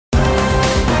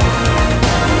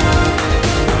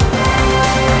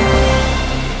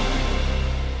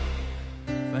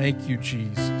Thank you,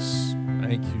 Jesus.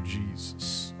 Thank you,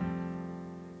 Jesus.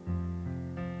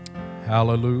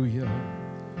 Hallelujah.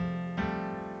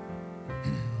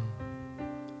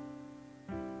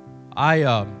 I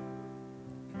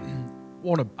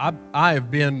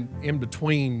have been in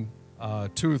between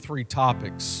 2 or 3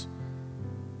 topics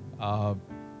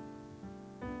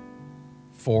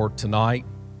for tonight,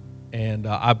 and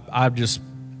I've just.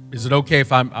 Is it okay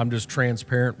if I'm just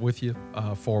transparent with you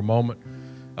for a moment?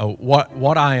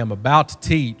 What I am about to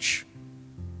teach,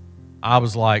 I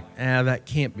was like, that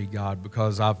can't be God,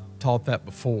 because I've taught that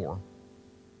before.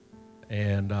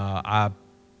 And I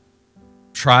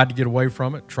tried to get away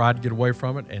from it,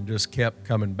 and just kept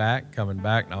coming back. And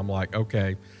I'm like,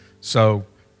 okay. So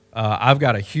I've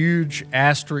got a huge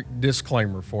asterisk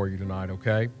disclaimer for you tonight,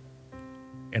 okay?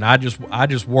 And I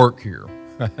just work here.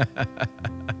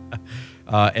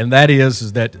 And that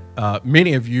is that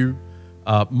many of you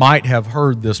might have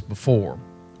heard this before,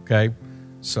 okay?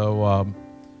 So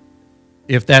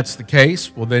if that's the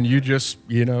case, well, then you just,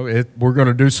 we're going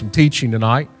to do some teaching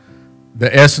tonight.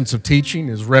 The essence of teaching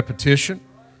is repetition.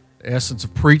 The essence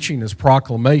of preaching is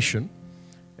proclamation.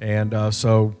 And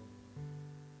so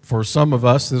for some of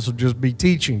us, this will just be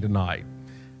teaching tonight.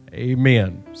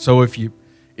 Amen. So if you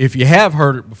have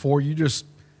heard it before, you just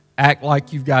act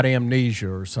like you've got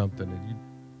amnesia or something, and you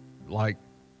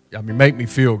make me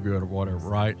feel good or whatever,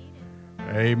 right?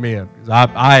 Amen.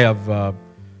 I have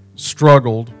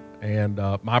struggled, and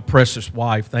my precious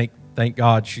wife, thank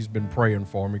God she's been praying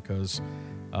for me, because,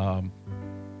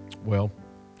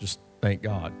 just thank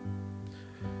God.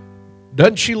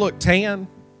 Doesn't she look tan?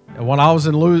 And when I was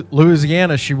in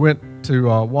Louisiana, she went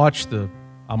to watch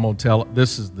I'm going to tell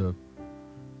it,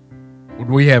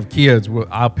 when we have kids,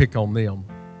 I'll pick on them.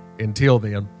 Until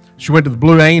then, she went to the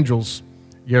Blue Angels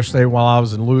yesterday while I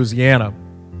was in Louisiana.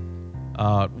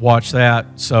 Watched that.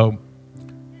 So,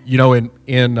 in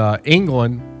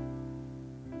England,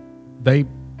 they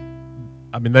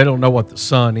don't know what the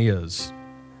sun is.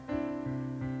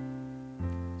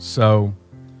 So,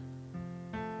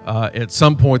 at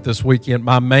some point this weekend,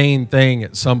 my main thing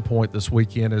at some point this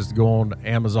weekend is to go on to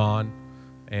Amazon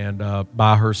and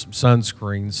buy her some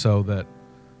sunscreen so that.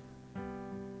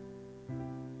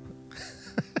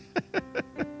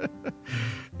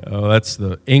 Oh, that's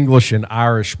the English and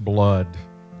Irish blood.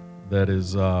 That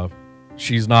is,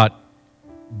 she's not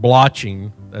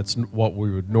blotching. That's what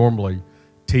we would normally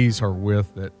tease her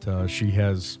with. That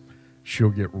she'll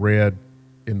get red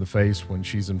in the face when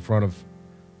she's in front of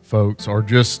folks, or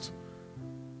just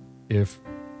if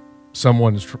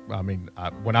someone's.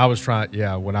 When I was trying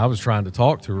to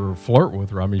talk to her or flirt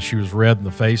with her, she was red in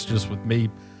the face just with me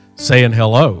saying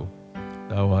hello.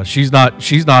 So she's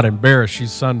not embarrassed.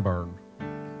 She's sunburned.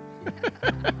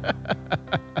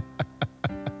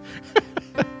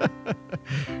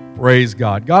 Praise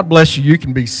God. God bless you. You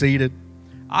can be seated.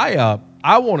 I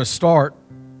want to start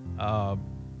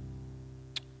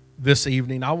this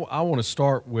evening. I want to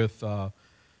start with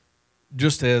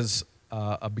just as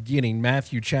a beginning,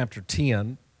 Matthew chapter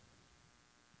 10,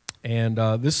 and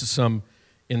this is some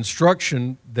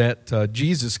instruction that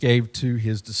Jesus gave to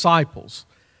his disciples.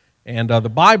 And the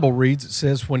Bible reads, it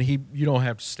says, you don't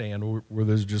have to stand, where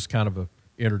there's just kind of an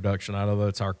introduction. I know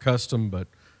that's our custom, but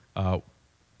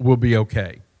we'll be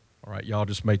okay. All right, y'all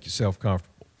just make yourself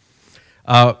comfortable.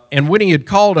 And when he had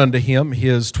called unto him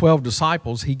his 12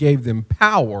 disciples, he gave them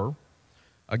power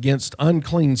against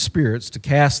unclean spirits to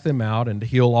cast them out and to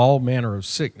heal all manner of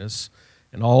sickness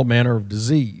and all manner of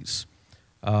disease.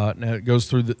 Now it goes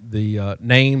through the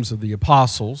names of the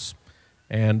apostles,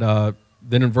 and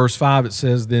then in verse 5 it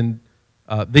says, then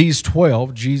these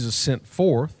 12 Jesus sent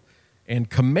forth and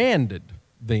commanded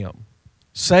them,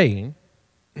 saying,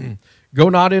 go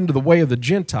not into the way of the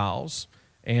Gentiles,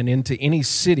 and into any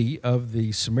city of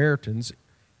the Samaritans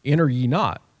enter ye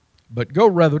not, but go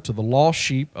rather to the lost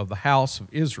sheep of the house of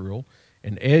Israel,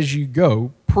 and as ye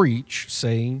go, preach,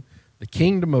 saying, the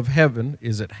kingdom of heaven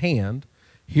is at hand,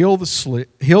 heal the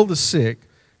sick,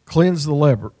 cleanse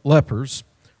the lepers,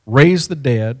 raise the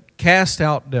dead, cast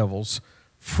out devils.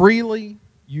 Freely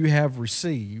you have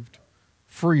received,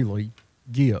 freely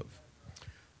give.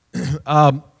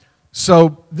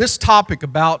 So this topic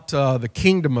about the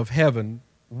kingdom of heaven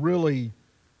really,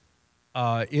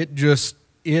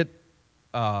 it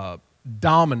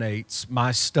dominates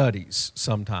my studies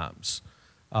sometimes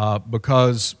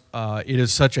because it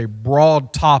is such a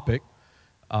broad topic,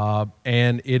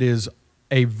 and it is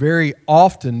a very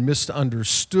often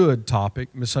misunderstood topic,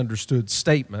 misunderstood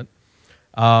statement.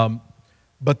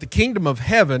 But the kingdom of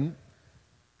heaven,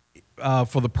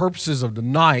 for the purposes of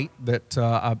tonight, that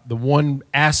the one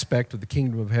aspect of the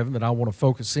kingdom of heaven that I want to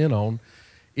focus in on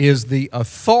is the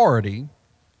authority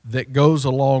that goes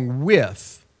along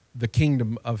with the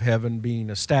kingdom of heaven being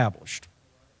established,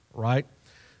 right?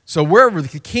 So wherever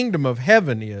the kingdom of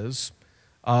heaven is,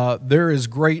 there is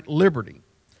great liberty.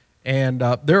 And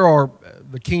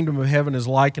the kingdom of heaven is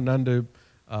likened unto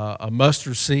a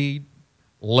mustard seed,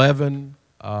 leaven,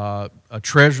 a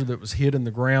treasure that was hid in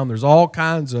the ground. There's all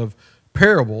kinds of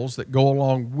parables that go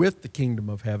along with the kingdom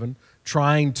of heaven,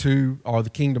 or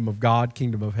the kingdom of God,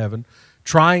 kingdom of heaven,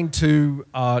 trying to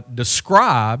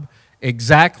describe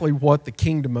exactly what the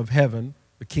kingdom of heaven,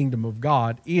 the kingdom of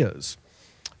God is.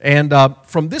 And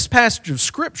from this passage of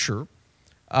Scripture,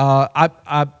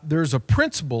 there's a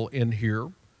principle in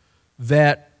here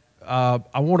that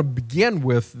I want to begin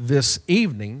with this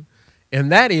evening,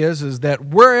 and that is that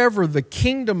wherever the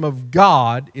kingdom of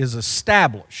God is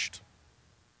established,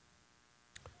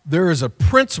 there is a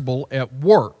principle at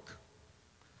work,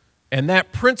 and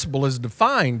that principle is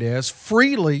defined as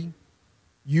freely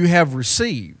you have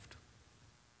received,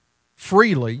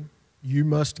 freely you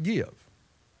must give.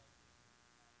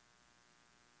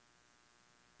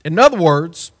 In other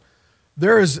words,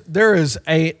 there is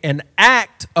an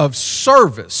act of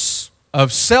service,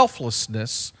 of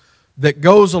selflessness that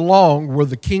goes along where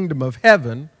the kingdom of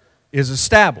heaven is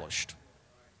established.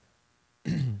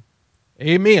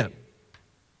 Amen.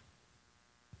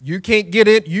 You can't get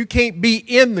it. You can't be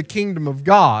in the kingdom of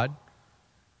God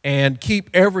and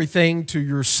keep everything to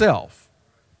yourself.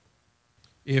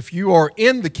 If you are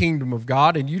in the kingdom of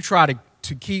God and you try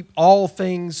to keep all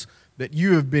things that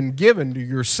you have been given to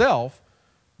yourself,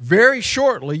 very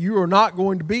shortly you are not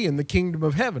going to be in the kingdom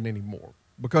of heaven anymore,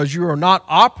 because you are not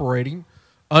operating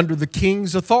under the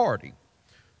king's authority.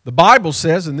 The Bible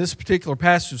says in this particular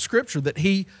passage of Scripture that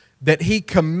he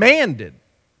commanded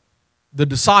the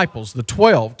disciples, the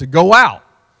 12, to go out.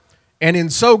 And in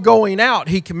so going out,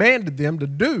 he commanded them to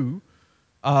do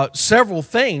several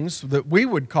things that we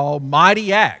would call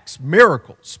mighty acts,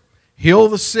 miracles, heal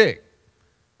the sick,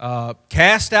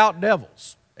 cast out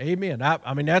devils. Amen.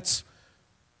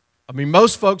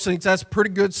 Most folks think that's a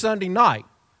pretty good Sunday night.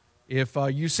 If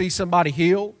you see somebody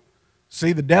healed,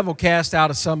 see the devil cast out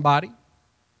of somebody.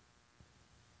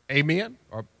 Amen.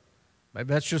 Or maybe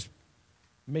that's just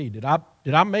me. Did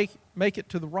I make it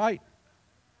to the right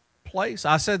place?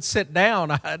 I said sit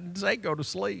down. I didn't say go to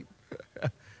sleep.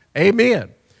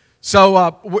 Amen.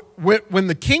 So when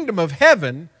the kingdom of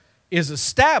heaven is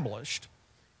established,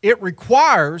 it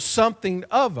requires something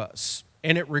of us,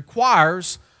 and it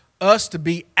requires us to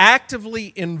be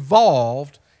actively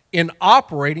involved in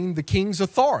operating the king's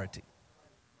authority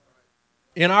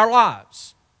in our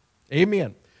lives.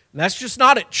 Amen. And that's just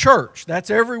not at church. That's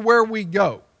everywhere we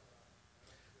go.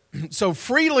 So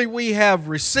freely we have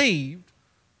received,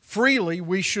 freely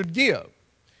we should give.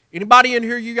 Anybody in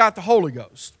here, you got the Holy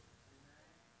Ghost?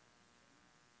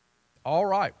 All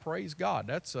right, praise God.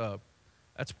 That's a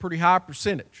pretty high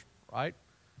percentage, right?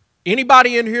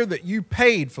 Anybody in here that you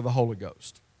paid for the Holy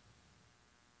Ghost?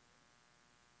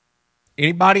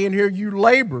 Anybody in here you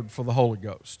labored for the Holy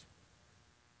Ghost?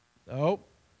 No.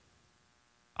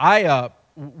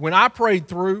 When I prayed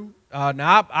through,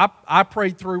 I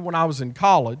prayed through when I was in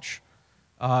college.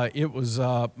 It was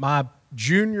my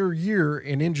junior year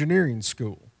in engineering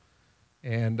school.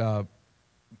 And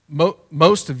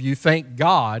most of you, thank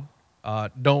God,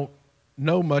 don't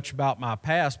know much about my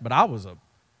past, but I was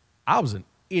an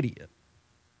idiot.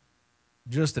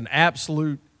 Just an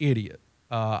absolute idiot.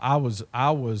 I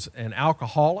was an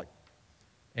alcoholic,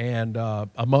 and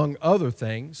among other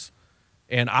things,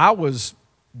 and I was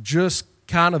just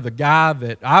kind of the guy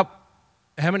that how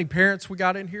many parents we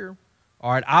got in here?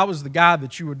 All right, I was the guy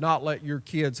that you would not let your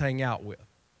kids hang out with.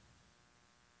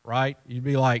 Right? You'd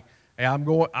be like, hey, I'm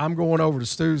going over to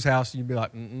Stu's house, and you'd be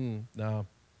like, no,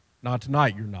 not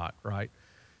tonight. You're not, right?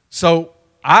 So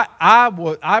I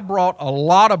brought a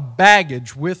lot of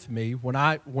baggage with me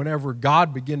whenever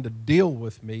God began to deal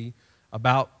with me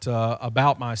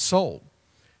about my soul,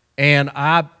 and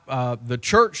the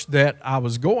church that I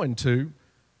was going to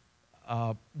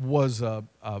was a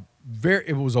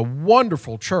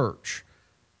wonderful church,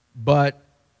 but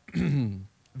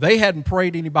they hadn't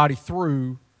prayed anybody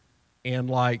through in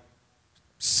like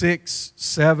 6,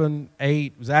 7,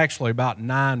 8. It was actually about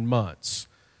 9 months.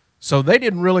 So they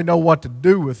didn't really know what to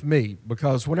do with me,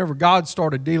 because whenever God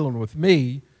started dealing with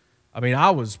me,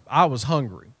 I was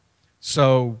hungry.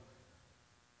 So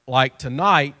like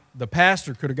tonight, the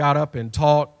pastor could have got up and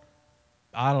taught,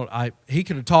 he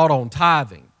could have taught on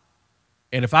tithing.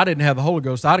 And if I didn't have the Holy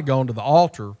Ghost, I'd have gone to the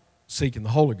altar seeking the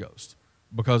Holy Ghost,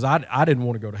 because I didn't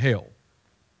want to go to hell.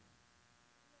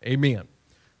 Amen.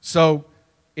 So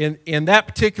in that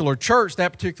particular church,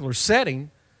 that particular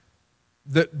setting,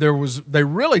 they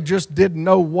really just didn't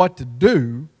know what to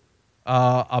do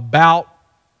about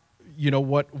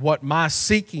what my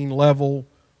seeking level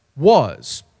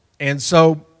was. And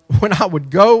so when I would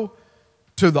go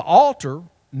to the altar,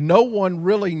 no one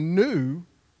really knew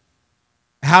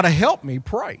how to help me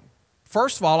pray.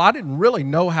 First of all, I didn't really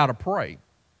know how to pray,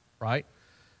 right?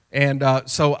 And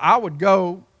so I would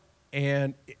go,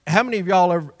 and how many of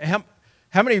y'all have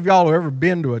ever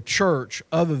been to a church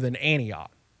other than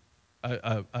Antioch,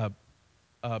 a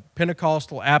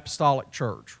Pentecostal Apostolic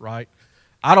church, right?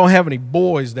 I don't have any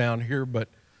boys down here, but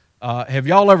have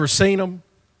y'all ever seen them?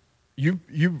 You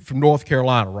from North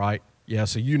Carolina, right? Yeah,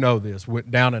 so you know this.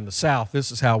 Down in the South,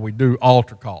 this is how we do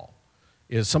altar call.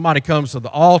 Is somebody comes to the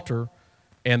altar,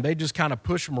 and they just kind of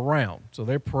push them around. So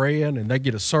they're praying, and they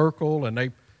get a circle, and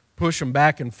they push them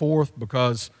back and forth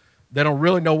because they don't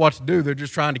really know what to do. They're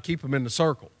just trying to keep them in the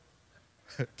circle,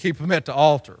 keep them at the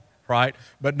altar, right?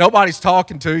 But nobody's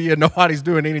talking to you. Nobody's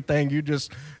doing anything. You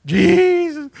just,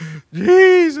 Jesus,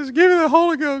 Jesus, give me the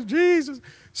Holy Ghost, Jesus.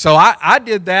 So I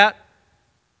did that.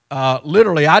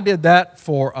 Literally, I did that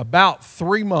for about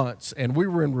 3 months, and we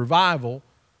were in revival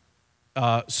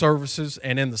services.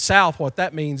 And in the South, what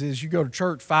that means is you go to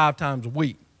church 5 times a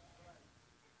week.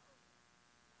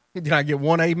 Did I get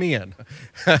one amen?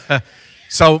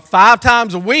 So 5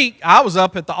 times a week, I was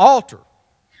up at the altar.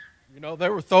 You know, they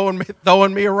were throwing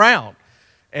me around,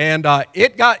 and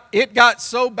it got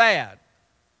so bad,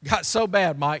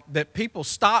 Mike, that people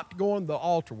stopped going to the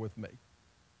altar with me.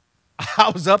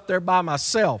 I was up there by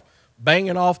myself,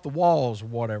 banging off the walls or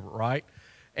whatever, right?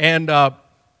 And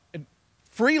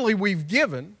freely we've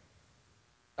given,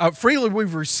 freely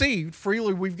we've received,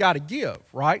 freely we've got to give,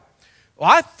 right?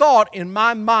 Well, I thought in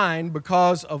my mind,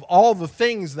 because of all the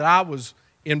things that I was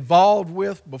involved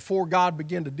with before God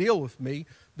began to deal with me,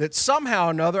 that somehow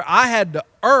or another I had to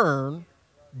earn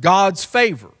God's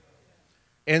favor.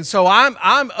 And so I'm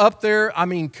up there,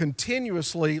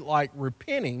 continuously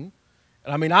repenting.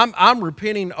 And I'm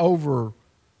repenting over,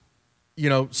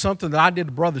 something that I did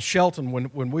to Brother Shelton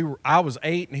when I was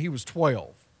 8 and he was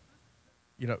 12.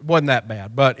 It wasn't that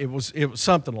bad, but it was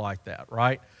something like that,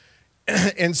 right?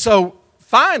 And so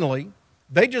finally,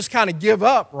 they just kind of give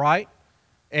up, right?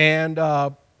 And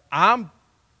I'm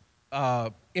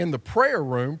in the prayer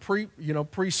room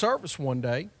pre-service one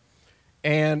day,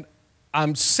 and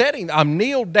I'm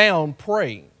kneeled down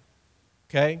praying,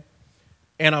 okay?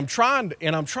 And I'm trying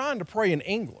to pray in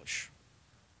English,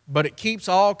 but it keeps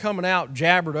all coming out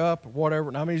jabbered up or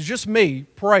whatever. It's just me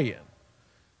praying.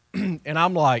 And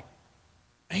I'm like,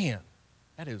 man,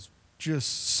 that is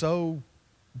just so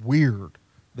weird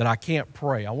that I can't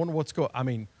pray. I wonder what's going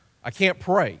on. I can't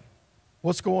pray.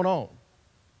 What's going on?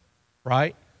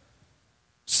 Right?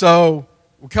 So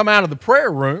we come out of the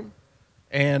prayer room,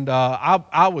 and I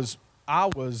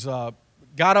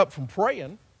got up from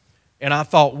praying, and I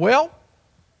thought, well,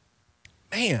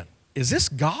 man, is this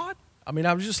God?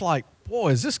 I was just like,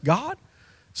 boy, is this God?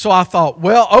 So I thought,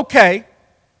 well, okay,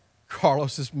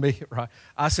 Carlos, is me, right?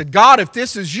 I said, God, if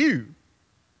this is you,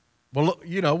 well,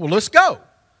 let's go.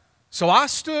 So I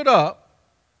stood up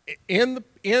in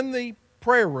the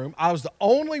prayer room. I was the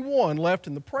only one left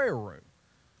in the prayer room.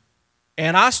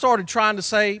 And I started trying to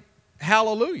say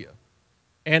hallelujah.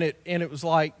 And it was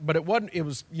like, but it wasn't, it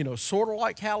was, sort of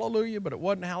like hallelujah, but it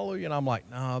wasn't hallelujah. And I'm like,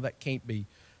 no, that can't be,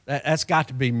 that's got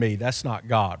to be me. That's not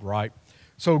God, right?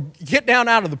 So get down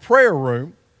out of the prayer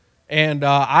room, and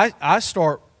I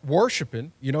start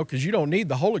worshiping, because you don't need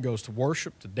the Holy Ghost to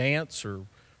worship, to dance, or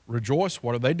rejoice,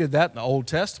 whatever. They did that in the Old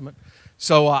Testament.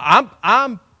 So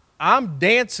I'm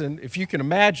dancing, if you can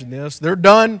imagine this. They're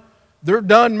done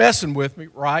messing with me,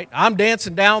 right? I'm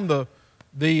dancing down the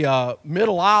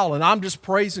middle aisle, and I'm just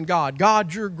praising God.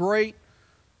 God, you're great.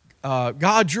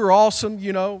 God, you're awesome.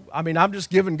 I'm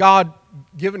just giving God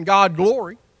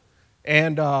glory.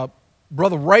 And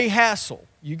Brother Ray Hassel,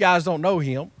 you guys don't know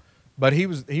him, but he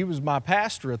was my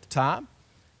pastor at the time,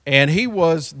 and he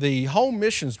was the home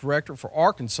missions director for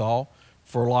Arkansas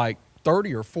for like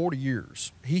 30 or 40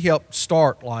 years. He helped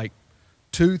start like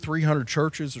 200-300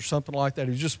 churches or something like that.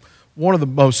 He was just one of the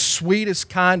most sweetest,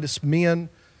 kindest men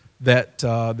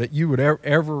that you would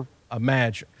ever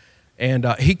imagine. And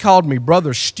he called me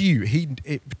Brother Stew.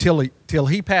 Till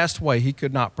he passed away, he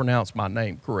could not pronounce my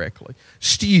name correctly.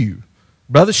 Stew.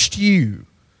 Brother Stew.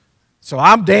 So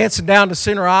I'm dancing down the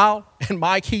center aisle, and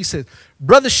Mike, he says,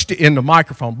 Brother Stew, in the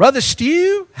microphone, Brother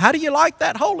Stew, how do you like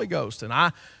that Holy Ghost? And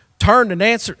I turned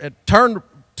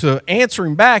to answer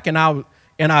him back, and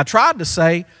I tried to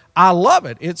say, I love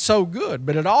it. It's so good.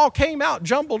 But it all came out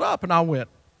jumbled up, and I went,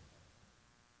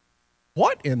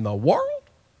 what in the world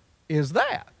is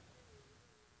that?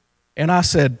 And I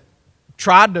said,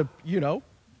 tried to,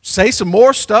 say some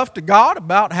more stuff to God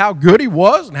about how good He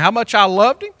was and how much I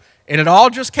loved Him. And it all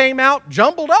just came out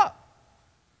jumbled up.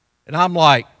 And I'm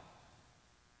like,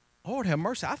 Lord have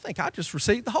mercy, I think I just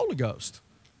received the Holy Ghost.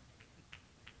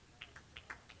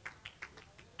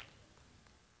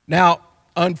 Now,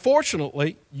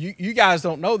 unfortunately, you guys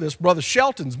don't know this, Brother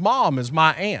Shelton's mom is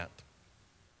my aunt.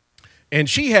 And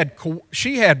she had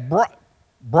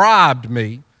bribed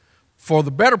me for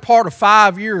the better part of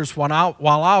 5 years while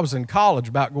I was in college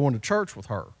about going to church with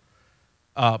her.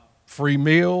 Free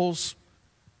meals,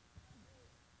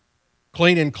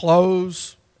 cleaning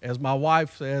clothes. As my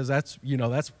wife says, that's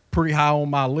pretty high on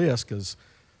my list because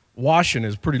washing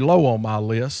is pretty low on my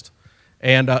list.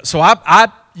 And so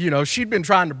she'd been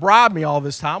trying to bribe me all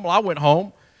this time. Well, I went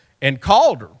home and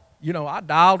called her. I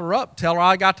dialed her up, tell her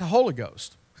I got the Holy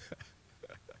Ghost.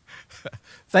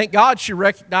 Thank God she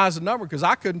recognized the number because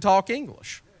I couldn't talk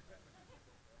English.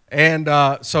 And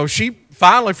so she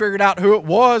finally figured out who it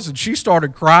was, and she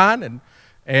started crying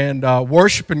and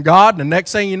worshiping God. And the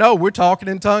next thing you know, we're talking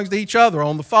in tongues to each other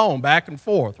on the phone, back and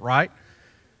forth, right?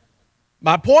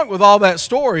 My point with all that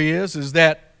story is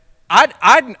that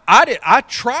I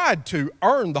tried to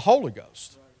earn the Holy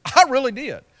Ghost. I really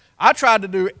did. I tried to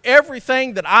do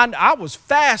everything that I was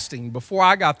fasting before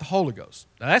I got the Holy Ghost.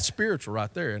 Now, that's spiritual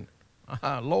right there, isn't it?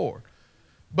 Lord.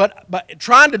 But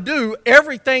trying to do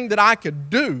everything that I could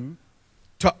do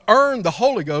to earn the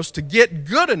Holy Ghost, to get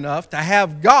good enough to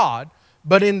have God.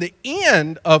 But in the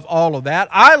end of all of that,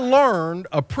 I learned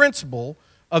a principle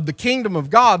of the kingdom of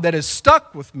God that has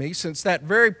stuck with me since that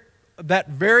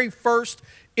very first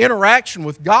interaction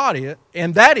with God,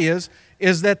 and that is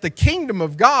that the kingdom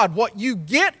of God, what you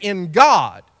get in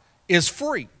God, is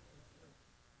free.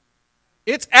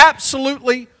 It's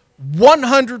absolutely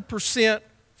 100%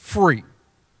 free.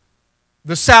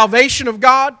 The salvation of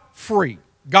God, free.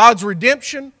 God's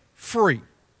redemption, free.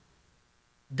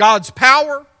 God's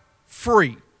power,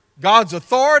 free. God's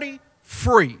authority,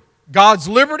 free. God's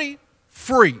liberty,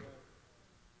 free.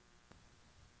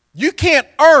 You can't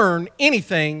earn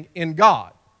anything in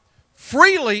God.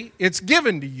 Freely, it's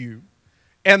given to you.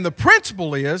 And the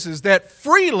principle is that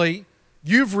freely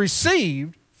you've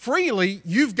received, freely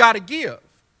you've got to give.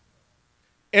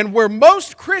 And where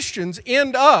most Christians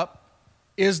end up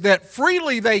is that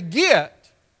freely they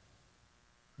get,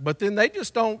 but then they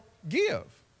just don't give.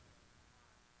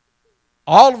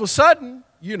 All of a sudden,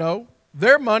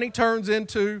 their money turns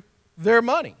into their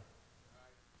money.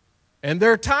 And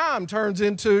their time turns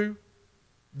into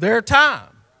their time.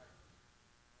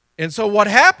 And so what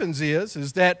happens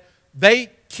is that they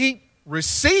keep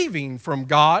receiving from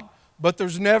God, but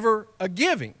there's never a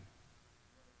giving.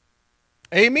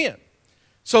 Amen.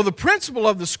 So the principle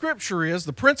of the Scripture is,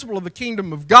 the principle of the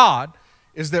kingdom of God,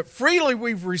 is that freely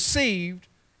we've received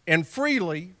and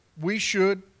freely we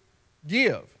should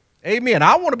give. Amen.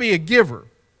 I want to be a giver.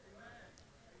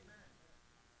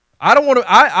 I don't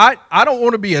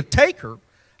want to be a taker.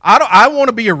 I want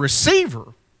to be a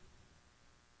receiver,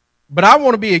 but I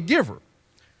want to be a giver.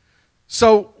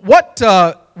 So what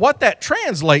that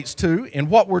translates to, and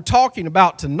what we're talking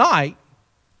about tonight,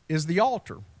 is the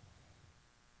altar.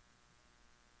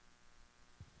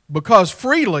 Because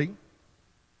freely,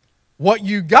 what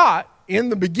you got in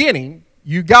the beginning,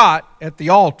 you got at the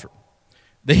altar.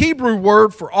 The Hebrew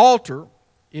word for altar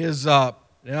is, now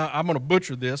I'm going to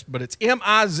butcher this, but it's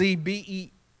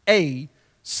Mizbeach,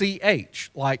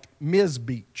 like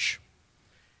Mizbeach.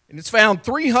 And it's found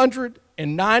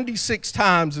 396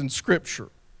 times in Scripture.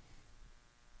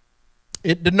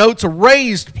 It denotes a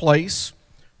raised place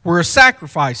where a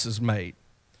sacrifice is made.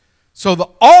 So the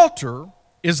altar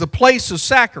is a place of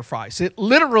sacrifice. It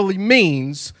literally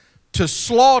means to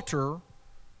slaughter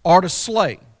or to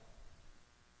slay.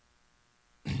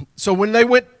 So when they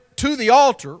went to the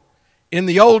altar in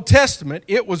the Old Testament,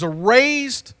 it was a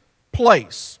raised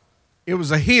place. It was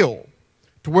a hill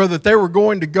to where that they were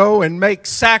going to go and make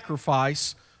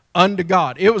sacrifice unto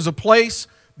God. It was a place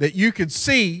that you could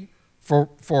see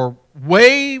for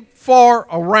way far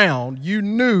around. You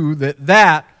knew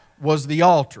that was the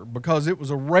altar because it was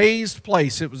a raised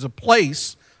place. It was a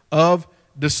place of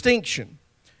distinction.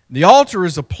 The altar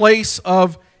is a place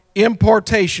of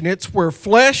impartation. It's where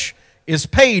flesh is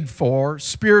paid for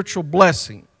spiritual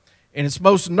blessing. And it's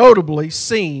most notably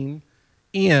seen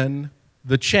in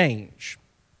the change.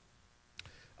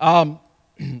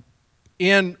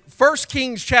 In 1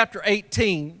 Kings chapter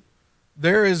 18,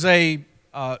 there is a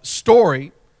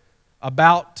story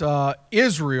about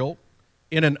Israel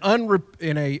in an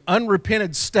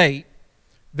unrepented state,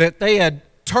 that they had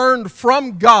turned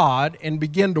from God and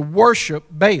began to worship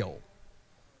Baal.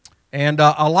 And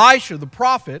Elisha the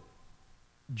prophet,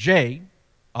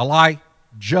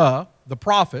 Elijah the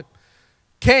prophet,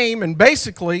 came, and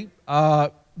basically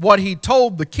what he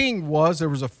told the king was there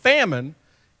was a famine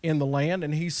in the land,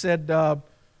 and he said,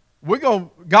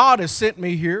 God has sent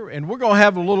me here, and we're going to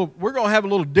have a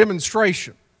little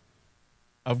demonstration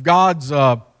of God's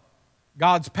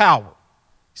power.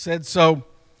 He said, so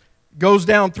goes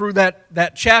down through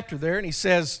that chapter there, and he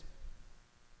says,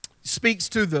 speaks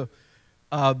to the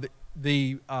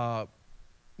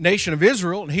nation of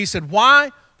Israel, and he said,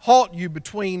 why halt you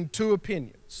between two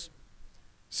opinions?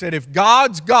 He said, if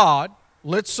God's God,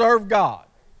 let's serve God.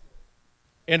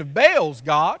 And if Baal's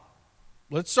God,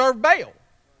 let's serve Baal.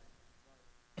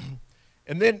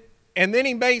 And then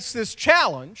he makes this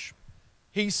challenge.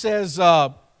 He says,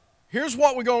 here's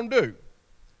what we're going to do.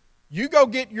 You go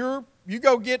get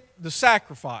the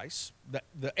sacrifice,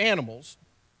 the animals,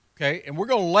 okay, and we're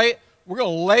going to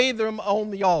lay them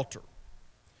on the altar.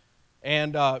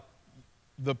 And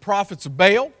the prophets of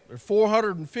Baal, there are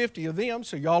 450 of them,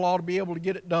 so y'all ought to be able to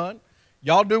get it done.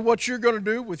 Y'all do what you're going to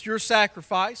do with your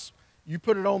sacrifice. You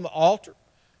put it on the altar.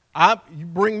 You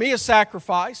bring me a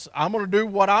sacrifice. I'm going to do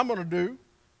what I'm going to do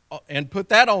and put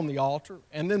that on the altar.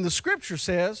 And then the scripture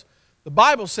says, the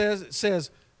Bible says, it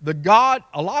says,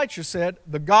 Elijah said,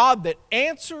 the God that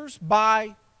answers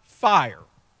by fire,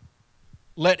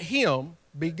 let him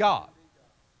be God.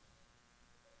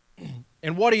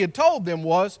 And what he had told them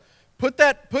was, put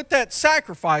that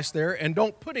sacrifice there and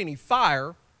don't put any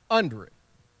fire under it.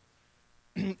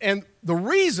 And the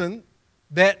reason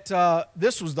that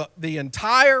this was the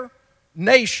entire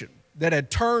nation that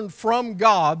had turned from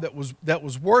God, that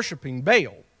was worshiping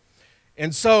Baal.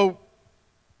 And so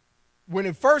when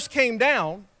it first came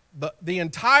down, the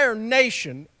entire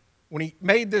nation, when he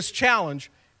made this challenge,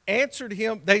 answered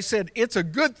him. They said, it's a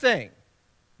good thing.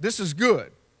 This is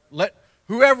good. Let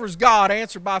whoever's God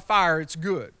answer by fire, it's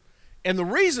good. And the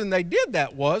reason they did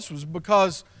that was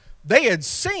because they had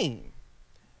seen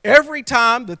every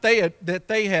time that they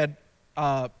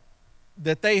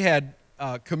had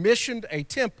commissioned a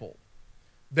temple,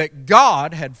 that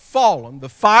God had fallen, the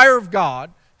fire of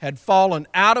God had fallen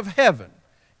out of heaven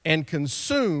and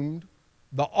consumed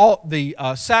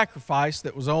the sacrifice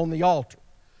that was on the altar.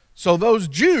 So those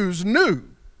Jews knew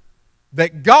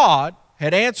that God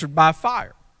had answered by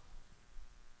fire.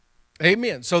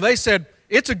 Amen. So they said,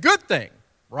 it's a good thing,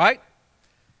 right?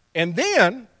 And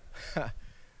then,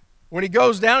 when he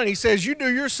goes down and he says, you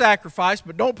do your sacrifice,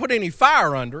 but don't put any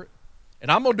fire under it,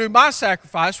 and I'm going to do my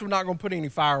sacrifice, we're not going to put any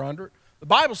fire under it. The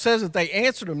Bible says that they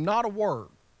answered him not a word.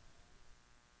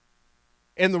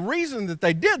 And the reason that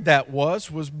they did that was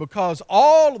because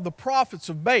all of the prophets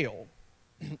of Baal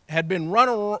had been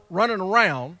running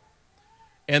around,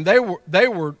 and they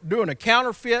were doing a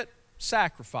counterfeit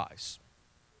sacrifice.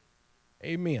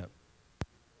 Amen.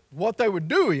 What they would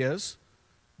do is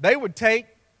they would take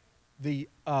the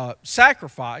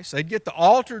sacrifice, they'd get the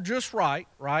altar just right,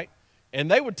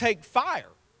 and they would take fire,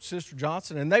 Sister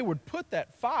Johnson, and they would put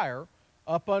that fire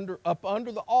up under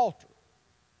the altar.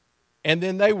 And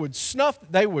then they would take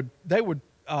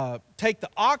the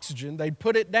oxygen, they'd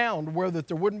put it down to where that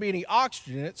there wouldn't be any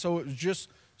oxygen in it, so it was just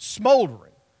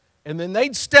smoldering. And then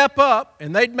they'd step up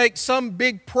and they'd make some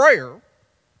big prayer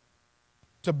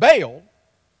to Baal.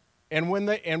 And when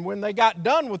they got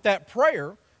done with that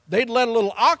prayer, they'd let a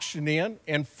little oxygen in,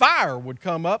 and fire would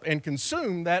come up and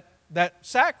consume that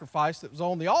sacrifice that was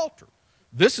on the altar.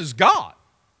 This is God.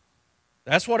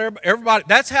 That's what everybody.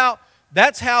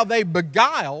 That's how they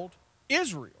beguiled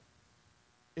Israel.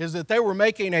 Is that they were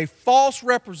making a false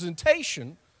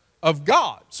representation of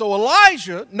God. So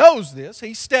Elijah knows this.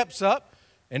 He steps up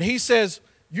and he says,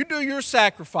 "You do your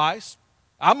sacrifice.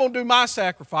 I'm going to do my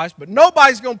sacrifice, but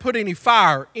nobody's going to put any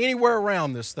fire anywhere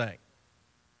around this thing.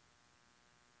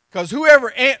 Because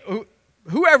whoever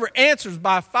answers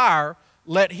by fire,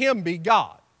 let him be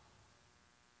God."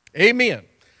 Amen.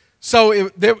 So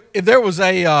there was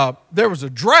a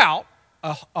drought,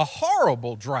 a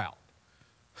horrible drought.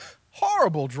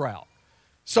 Horrible drought.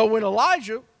 So when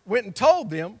Elijah went and told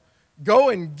them, go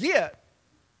and get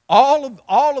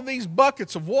all of these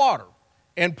buckets of water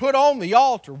and put on the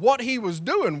altar, what he was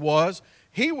doing was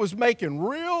he was making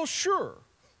real sure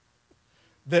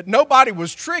that nobody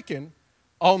was tricking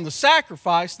on the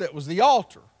sacrifice that was the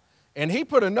altar. And he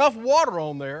put enough water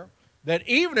on there that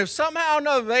even if somehow or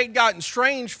another they'd gotten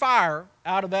strange fire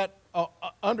out of that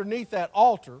underneath that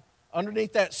altar,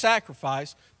 underneath that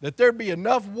sacrifice, that there'd be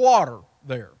enough water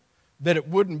there that it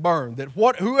wouldn't burn. That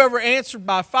whoever answered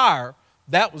by fire,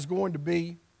 that was going to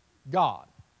be God.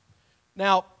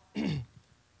 Now,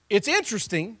 it's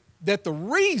interesting that the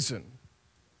reason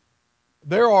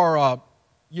there are,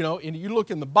 and you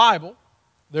look in the Bible,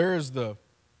 there's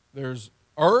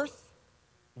earth,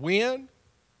 wind,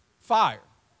 fire.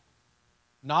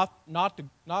 Not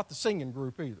the singing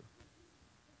group either,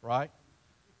 right?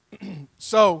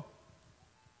 So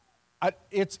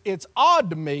it's odd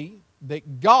to me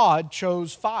that God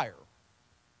chose fire.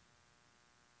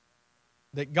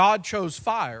 That God chose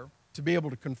fire to be able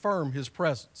to confirm His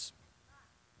presence.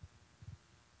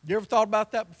 You ever thought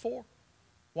about that before?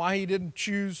 Why He didn't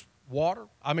choose water?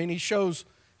 I mean, He chose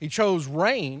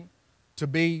rain to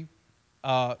be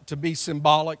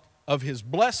symbolic of His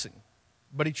blessing,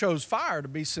 but He chose fire to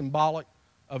be symbolic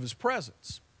of His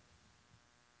presence.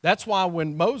 That's why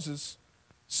when Moses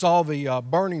saw the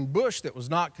burning bush that was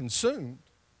not consumed,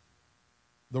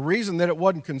 the reason that it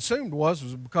wasn't consumed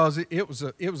was because it was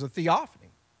a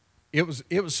theophany. It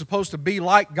was supposed to be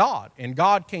like God, and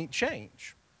God can't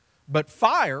change. But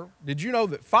fire, did you know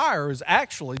that fire is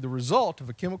actually the result of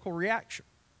a chemical reaction?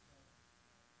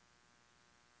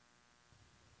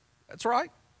 That's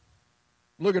right.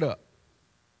 Look it up.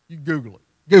 You Google it.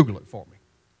 Google it for me.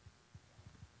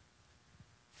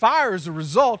 Fire is a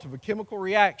result of a chemical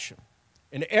reaction.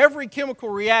 And every chemical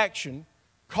reaction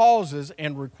causes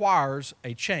and requires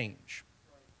a change.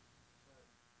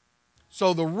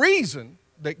 So the reason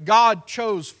that God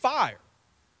chose fire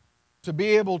to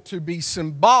be able to be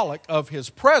symbolic of His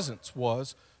presence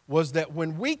was that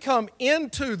when we come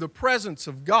into the presence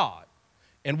of God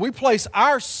and we place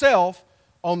ourselves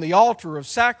on the altar of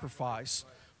sacrifice,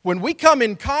 when we come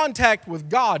in contact with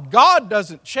God, God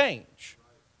doesn't change,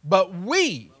 but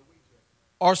we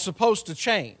are supposed to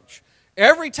change.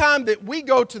 Every time that we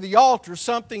go to the altar,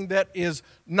 something that is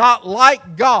not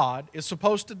like God is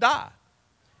supposed to die.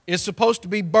 It's supposed to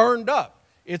be burned up.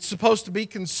 It's supposed to be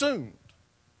consumed.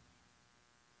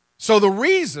 So the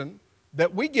reason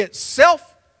that we get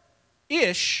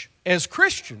selfish as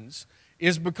Christians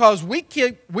is because we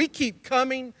keep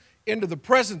coming into the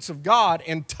presence of God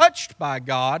and touched by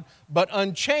God, but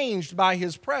unchanged by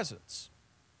His presence.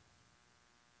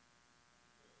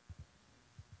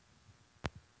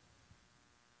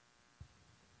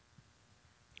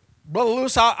 Brother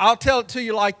Lewis, I'll tell it to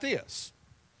you like this.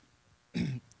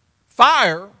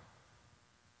 Fire,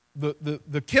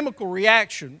 the chemical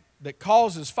reaction that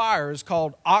causes fire is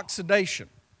called oxidation.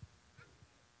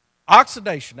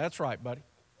 Oxidation, that's right, buddy.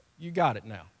 You got it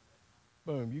now.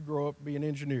 Boom, you grow up to be an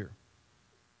engineer.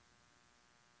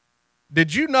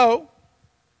 Did you know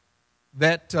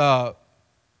that the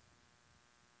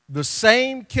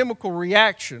same chemical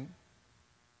reaction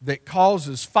that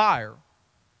causes fire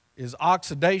is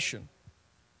oxidation?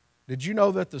 Did you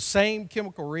know that that same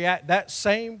chemical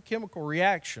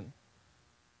reaction,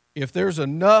 if there's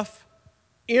enough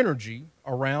energy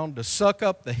around to suck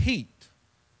up the heat,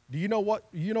 do you know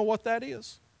what that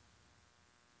is?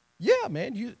 Yeah,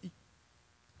 man,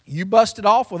 you busted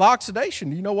off with oxidation.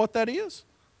 Do you know what that is?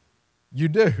 You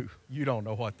do. You don't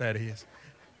know what that is.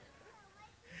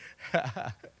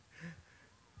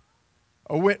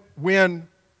 When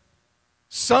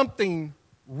something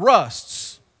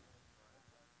rusts,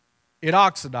 it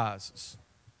oxidizes.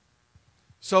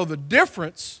 So the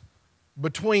difference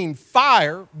between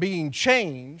fire being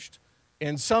changed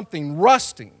and something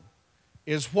rusting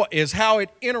is how it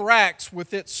interacts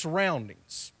with its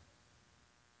surroundings.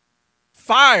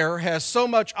 Fire has so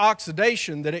much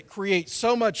oxidation that it creates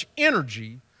so much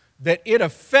energy that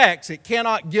it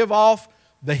cannot give off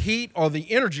the heat or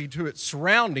the energy to its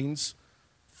surroundings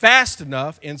fast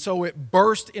enough, and so it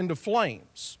bursts into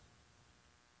flames.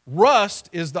 Rust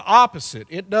is the opposite.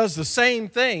 It does the same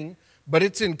thing, but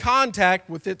it's in contact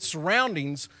with its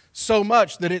surroundings so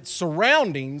much that its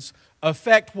surroundings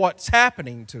affect what's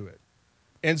happening to it.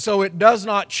 And so it does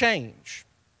not change.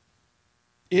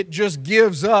 It just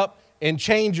gives up and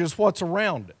changes what's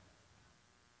around it.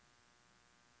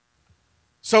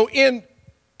 So in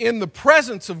the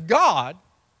presence of God,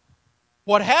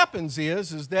 what happens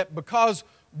is that because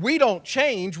we don't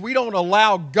change, we don't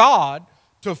allow God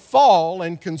to fall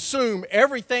and consume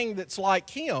everything that's like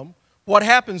Him, what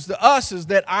happens to us is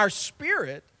that our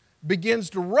spirit begins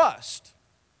to rust.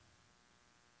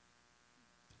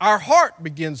 Our heart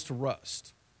begins to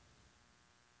rust.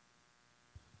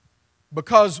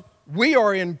 Because we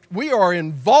are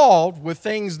involved with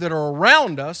things that are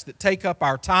around us that take up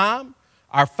our time,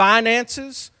 our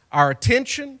finances, our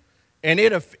attention, and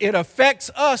it affects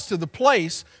us to the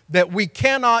place that we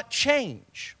cannot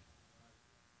change.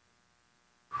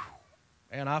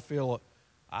 And I feel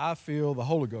the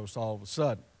Holy Ghost all of a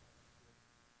sudden.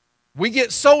 We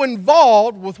get so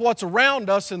involved with what's around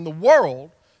us in the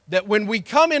world that when we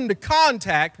come into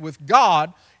contact with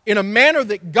God in a manner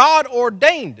that God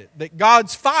ordained it, that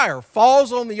God's fire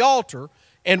falls on the altar,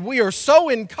 and we are so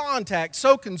in contact,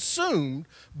 so consumed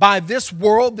by this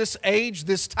world, this age,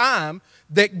 this time,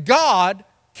 that God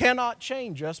cannot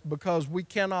change us because we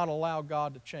cannot allow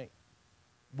God to change.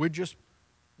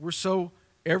 We're so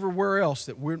everywhere else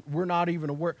that we're not even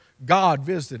aware. God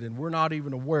visited, and we're not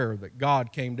even aware that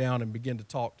God came down and began to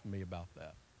talk to me about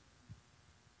that.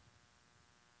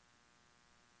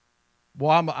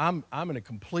 Well, I'm in a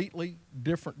completely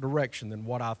different direction than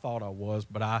what I thought I was,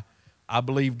 but I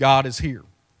believe God is here.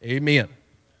 Amen.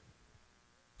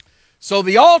 So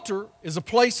the altar is a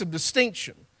place of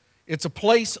distinction. It's a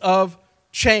place of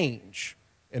change.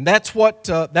 And that's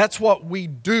what we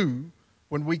do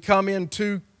when we come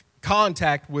into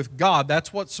contact with God.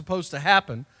 That's what's supposed to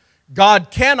happen. God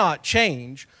cannot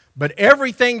change, but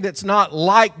everything that's not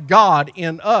like God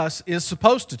in us is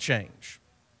supposed to change.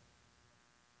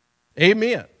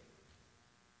 Amen.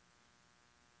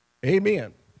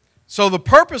 Amen. So the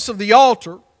purpose of the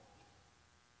altar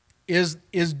is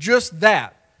just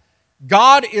that.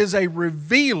 God is a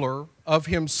revealer of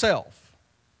Himself.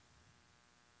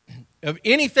 Of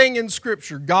anything in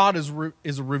Scripture, God is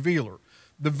a revealer.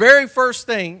 The very first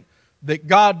thing that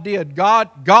God did,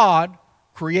 God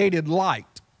created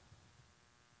light.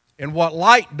 And what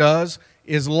light does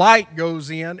is light goes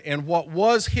in, and what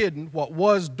was hidden, what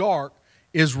was dark,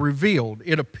 is revealed.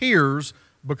 It appears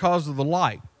because of the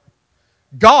light.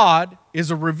 God is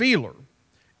a revealer.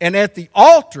 And at the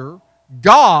altar,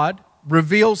 God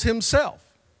reveals Himself.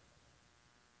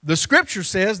 The Scripture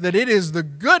says that it is the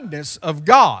goodness of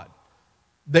God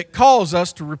that calls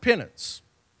us to repentance.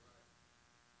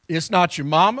 It's not your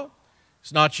mama,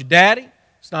 it's not your daddy,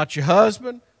 it's not your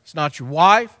husband, it's not your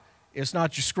wife, it's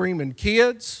not your screaming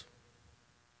kids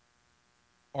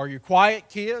or your quiet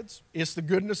kids. It's the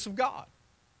goodness of God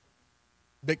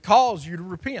that calls you to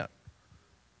repent.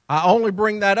 I only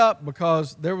bring that up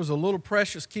because there was a little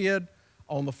precious kid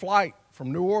on the flight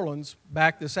from New Orleans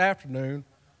back this afternoon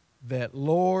that,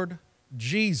 Lord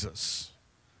Jesus,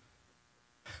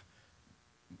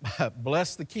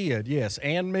 bless the kid, yes,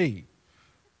 and me.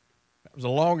 That was the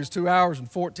longest 2 hours and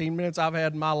 14 minutes I've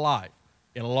had in my life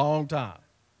in a long time.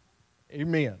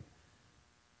 Amen.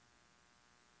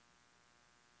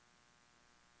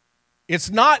 It's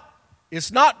not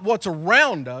what's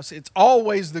around us, it's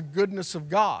always the goodness of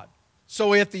God.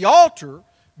 So at the altar,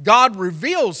 God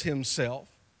reveals Himself,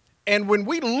 and when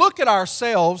we look at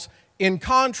ourselves in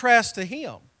contrast to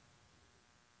Him,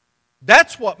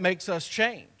 that's what makes us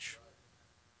change.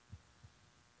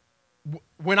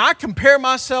 When I compare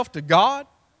myself to God,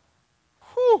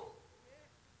 whew,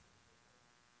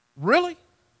 really?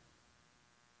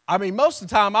 I mean, most of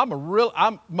the time, I'm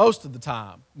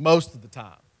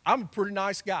a pretty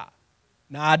nice guy.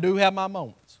 Now, I do have my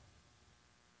moments.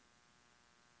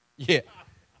 Yeah,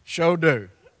 sure do.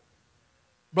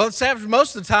 Brother Savage,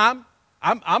 most of the time,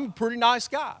 I'm a pretty nice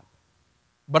guy.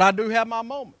 But I do have my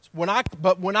moments.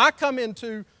 But when I come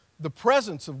into the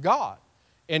presence of God,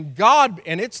 and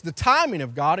it's the timing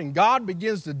of God, and God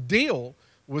begins to deal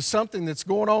with something that's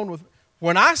going on with,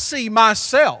 when I see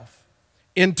myself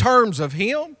in terms of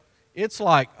Him, it's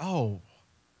like, oh.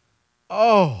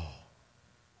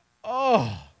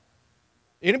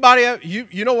 Anybody,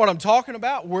 you know what I'm talking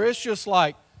about? Where it's just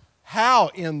like,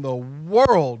 how in the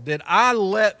world did I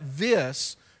let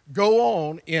this go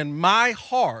on in my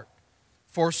heart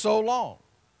for so long?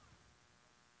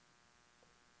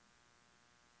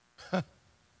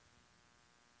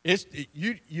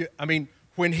 I mean,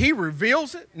 when He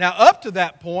reveals it, now up to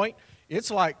that point, it's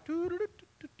like, you're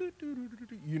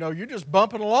just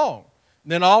bumping along.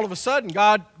 And then all of a sudden,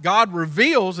 God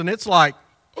reveals, and it's like,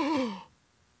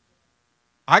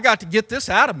 I got to get this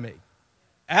out of me.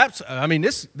 I mean,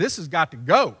 this has got to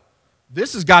go.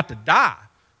 This has got to die.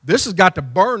 This has got to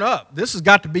burn up. This has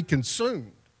got to be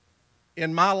consumed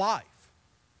in my life.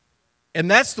 And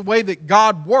that's the way that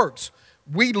God works.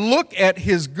 We look at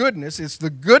His goodness. It's the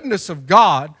goodness of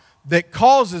God that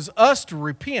causes us to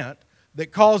repent,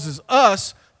 that causes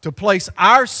us to place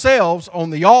ourselves on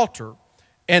the altar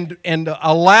and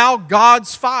allow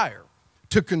God's fire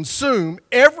to consume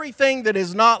everything that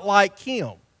is not like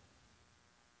Him.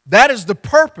 That is the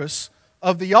purpose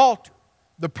of the altar.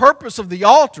 The purpose of the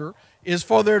altar is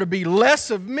for there to be less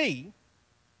of me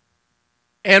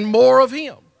and more of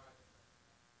Him.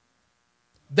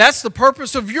 That's the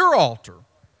purpose of your altar.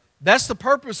 That's the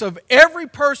purpose of every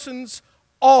person's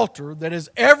altar that has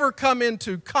ever come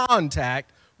into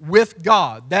contact with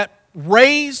God. That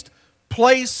raised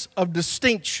place of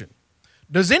distinction.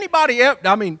 Does anybody,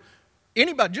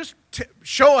 just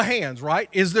show of hands, right?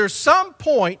 Is there some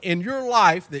point in your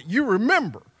life that you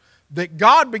remember that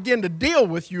God began to deal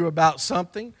with you about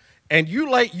something, and you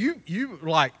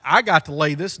like, I got to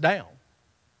lay this down.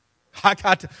 I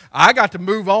got to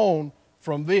move on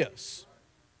from this.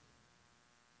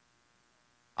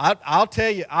 I'll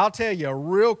tell you a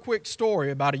real quick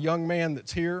story about a young man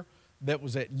that's here that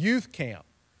was at youth camp,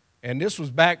 and this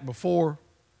was back before.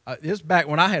 This is back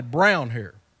when I had brown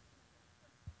hair.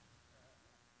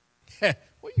 What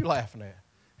are you laughing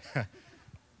at?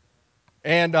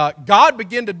 And God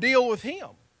began to deal with him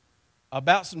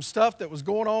about some stuff that was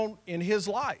going on in his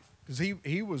life, because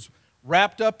he was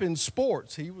wrapped up in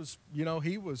sports. He was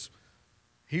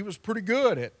pretty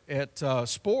good at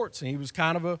sports, and he was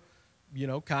kind of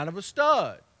a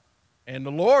stud. And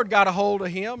the Lord got a hold of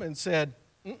him and said,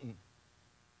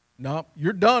 "No,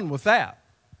 you're done with that."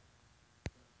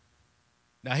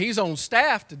 Now he's on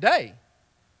staff today,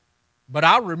 but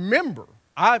I remember,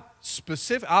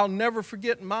 I'll never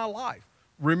forget in my life,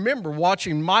 remember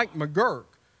watching Mike McGurk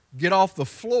get off the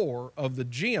floor of the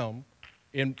gym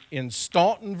in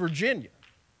Staunton, Virginia.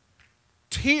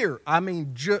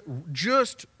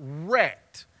 Just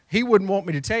wrecked. He wouldn't want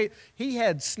me to tell you. He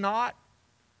had snot.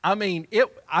 I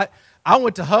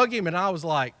went to hug him and I was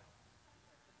like,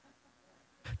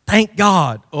 thank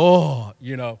God. Oh,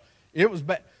 it was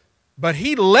bad. But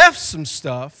he left some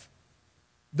stuff.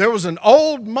 There was an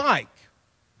old Mike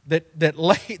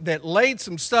that laid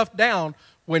some stuff down.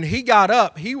 When he got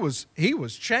up, he was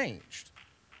changed.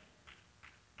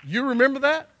 You remember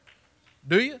that?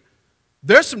 Do you?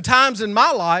 There's some times in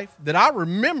my life that I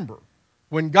remember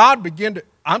when God began to,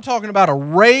 I'm talking about a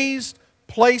raised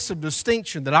place of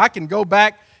distinction, that I can go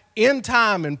back in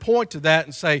time and point to that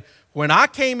and say, when I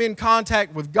came in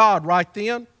contact with God right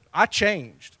then, I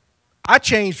changed. I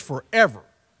changed forever.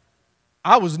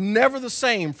 I was never the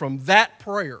same from that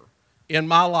prayer in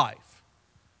my life.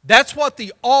 That's what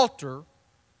the altar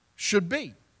should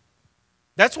be.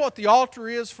 That's what the altar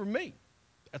is for me.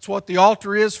 That's what the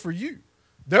altar is for you.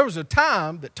 There was a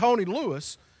time that Tony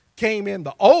Lewis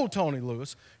the old Tony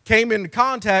Lewis, came into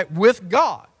contact with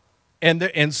God.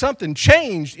 And something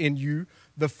changed in you.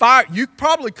 The fire, you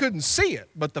probably couldn't see it,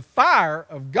 but the fire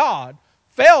of God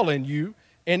fell in you,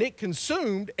 and it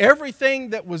consumed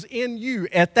everything that was in you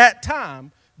at that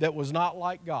time that was not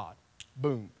like God.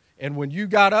 Boom. And when you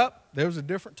got up, there was a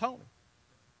different Tony.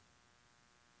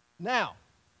 Now,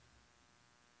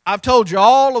 I've told you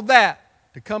all of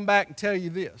that to come back and tell you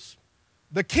this.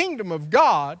 The kingdom of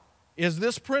God is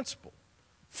this principle.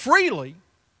 Freely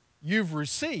you've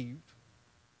received,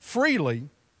 freely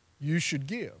you should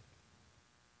give.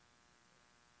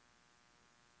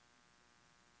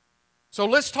 So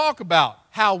let's talk about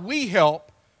how we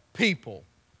help people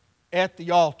at the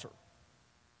altar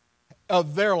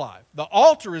of their life. The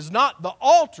altar is not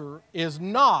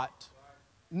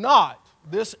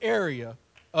this area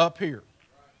up here.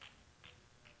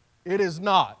 It is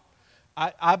not.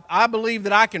 I believe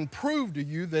that I can prove to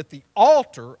you that the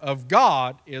altar of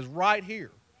God is right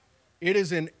here. It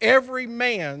is in every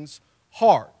man's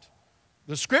heart.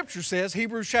 The Scripture says,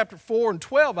 Hebrews chapter 4 and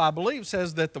 12, I believe,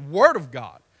 says that the Word of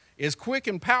God is quick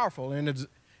and powerful, and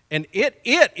it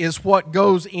is what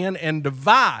goes in and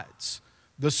divides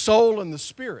the soul and the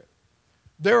spirit.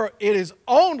 It is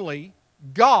only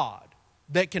God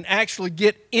that can actually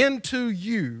get into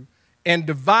you and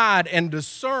divide and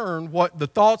discern what the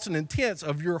thoughts and intents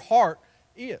of your heart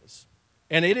is.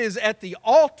 And it is at the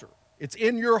altar, it's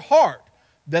in your heart,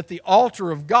 that the altar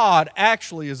of God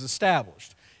actually is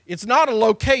established. It's not a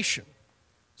location.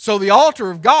 So the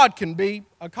altar of God can be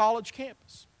a college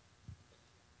campus.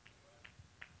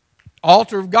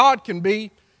 Altar of God can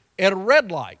be at a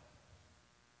red light.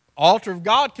 Altar of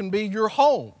God can be your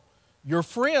home, your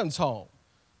friend's home.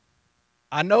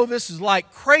 I know this is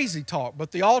like crazy talk,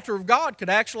 but the altar of God could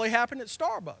actually happen at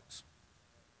Starbucks,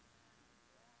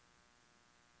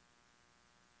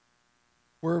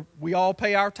 where we all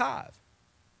pay our tithe.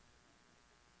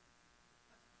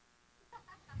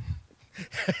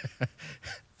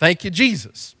 Thank you,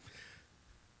 Jesus.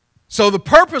 So the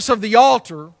purpose of the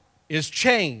altar is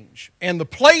change, and the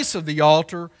place of the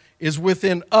altar is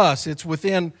within us. It's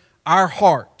within our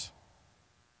heart.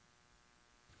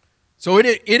 So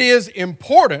it is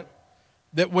important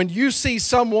that when you see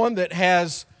someone that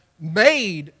has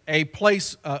made a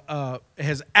place,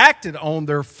 has acted on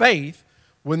their faith,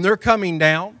 when they're coming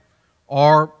down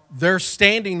or they're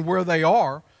standing where they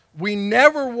are, we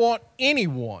never want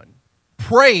anyone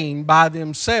praying by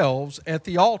themselves at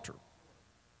the altar.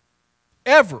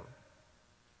 Ever.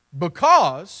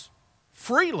 Because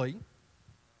freely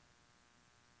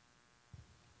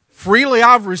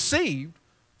I've received,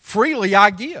 freely I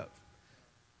give.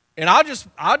 And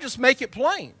I'll just make it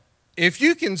plain. if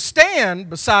you can stand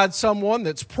beside someone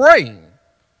that's praying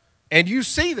and you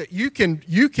see that you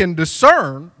can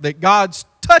discern that God's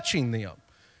touching them,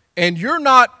 and you're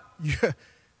not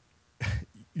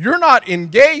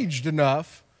engaged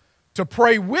enough to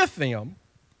pray with them,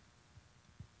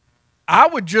 I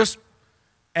would just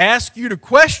ask you to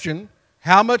question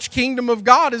how much kingdom of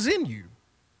God is in you.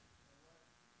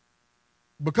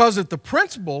 Because if the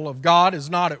principle of God is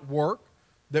not at work,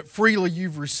 that freely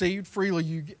you've received, freely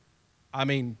you get,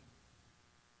 amen.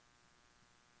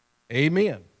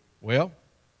 Well,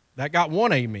 that got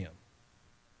one amen.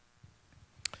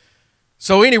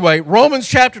 So anyway, Romans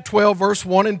chapter 12, verse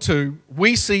 1 and 2,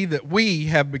 we see that we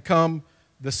have become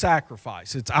the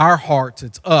sacrifice. It's our hearts,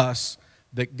 it's us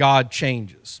that God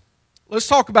changes. Let's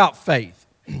talk about faith.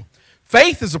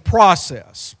 Faith is a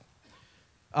process.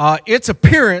 Its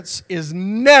appearance is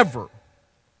never,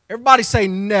 everybody say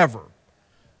never.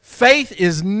 Faith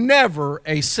is never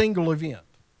a single event.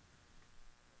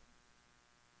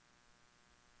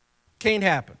 Can't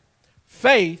happen.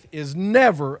 Faith is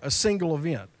never a single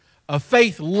event. A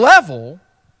faith level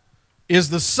is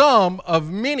the sum of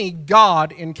many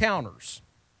God encounters.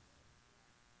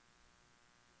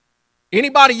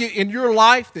 Anybody in your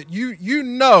life that you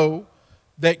know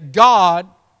that God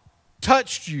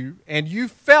touched you and you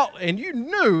felt and you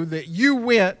knew that you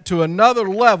went to another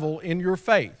level in your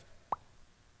faith?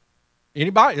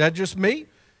 Anybody? That's just me?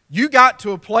 You got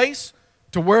to a place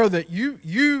to where that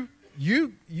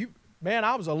man,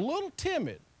 I was a little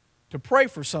timid to pray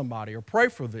for somebody or pray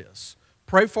for this,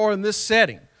 pray for in this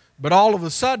setting. But all of a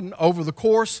sudden, over the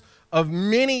course of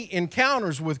many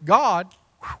encounters with God,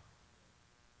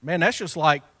 man, that's just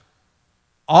like,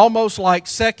 almost like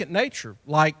second nature.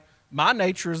 Like my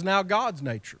nature is now God's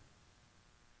nature.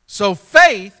 So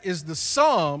faith is the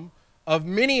sum of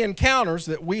many encounters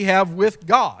that we have with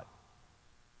God.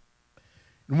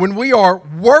 When we are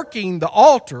working the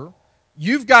altar,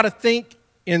 you've got to think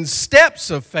in steps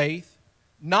of faith,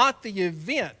 not the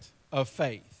event of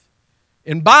faith.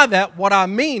 And by that, what I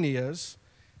mean is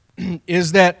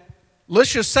that,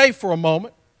 let's just say for a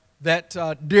moment, that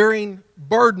during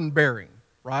burden bearing,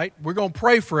 right, we're going to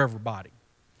pray for everybody.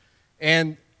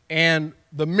 And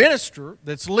the minister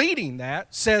that's leading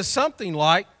that says something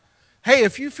like, hey,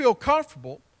 if you feel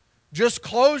comfortable, just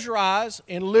close your eyes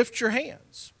and lift your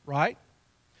hands, right?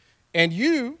 And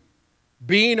you,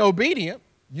 being obedient,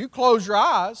 you close your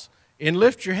eyes and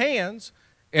lift your hands,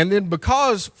 and then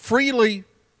because freely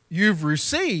you've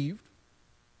received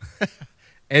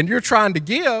and you're trying to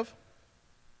give,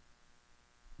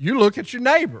 you look at your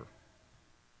neighbor.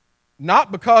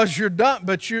 Not because you're done,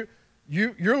 but you're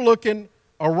looking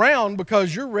around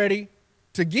because you're ready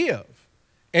to give.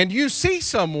 And you see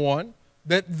someone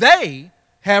that they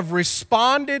have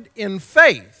responded in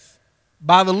faith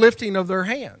by the lifting of their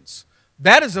hands.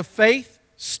 That is a faith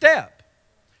step.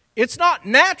 It's not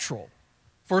natural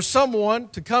for someone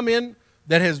to come in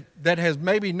that has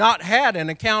maybe not had an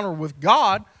encounter with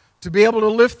God to be able to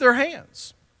lift their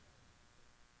hands.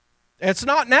 It's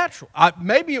not natural.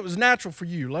 Maybe it was natural for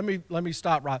you. Let me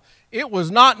stop right. It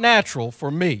was not natural for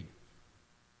me.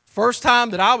 First time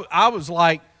that I was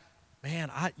like, man,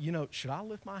 should I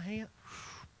lift my hand?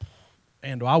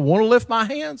 And do I want to lift my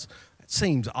hands? That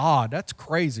seems odd. That's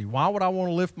crazy. Why would I want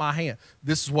to lift my hand?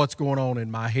 This is what's going on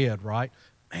in my head, right?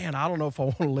 Man, I don't know if I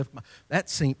want to lift my...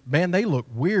 Man, they look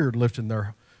weird lifting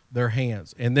their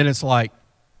hands. And then it's like,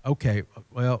 okay,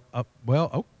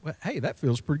 hey, that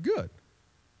feels pretty good.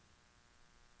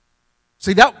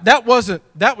 See, that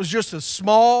was just a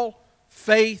small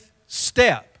faith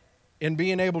step in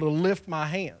being able to lift my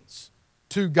hands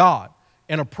to God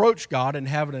and approach God and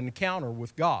have an encounter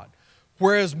with God.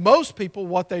 Whereas most people,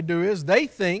 what they do is they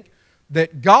think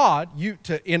that God,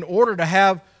 in order to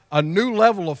have a new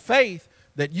level of faith,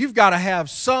 that you've got to have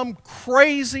some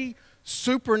crazy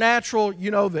supernatural,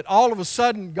 that all of a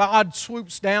sudden God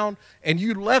swoops down and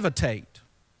you levitate.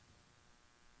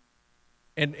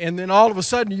 And then all of a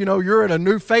sudden, you're at a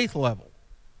new faith level.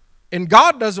 And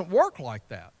God doesn't work like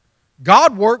that.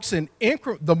 God works in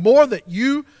increment. The more that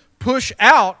you push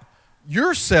out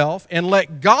yourself and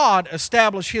let God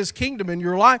establish His kingdom in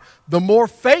your life, the more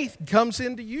faith comes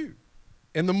into you.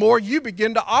 And the more you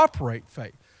begin to operate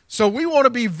faith. So we want to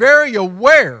be very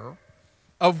aware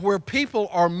of where people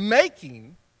are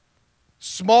making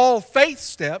small faith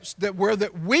steps where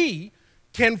we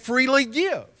can freely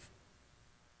give.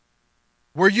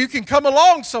 Where you can come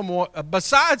along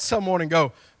beside someone and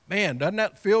go, man, doesn't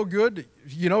that feel good,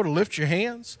 to lift your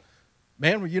hands?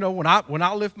 Man, when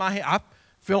I lift my hand, I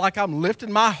feel like I'm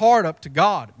lifting my heart up to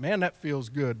God. Man, that feels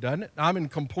good, doesn't it? I'm in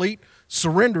complete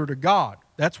surrender to God.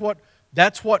 That's what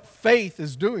That's what faith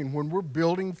is doing when we're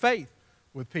building faith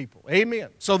with people. Amen.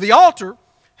 So the altar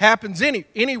happens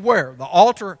anywhere. The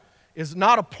altar is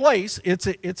not a place.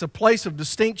 It's a place of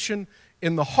distinction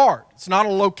in the heart. It's not a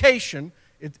location.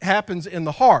 It happens in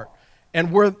the heart.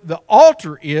 And where the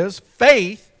altar is,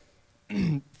 faith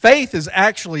is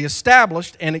actually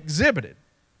established and exhibited.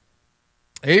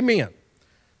 Amen.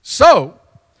 So,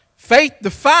 faith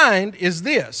defined is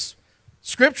this.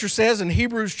 Scripture says in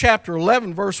Hebrews chapter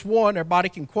 11, verse 1, everybody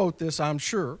can quote this, I'm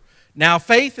sure. Now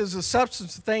faith is the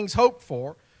substance of things hoped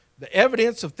for, the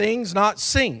evidence of things not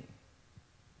seen.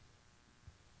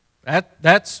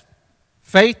 That's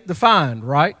faith defined,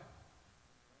 right?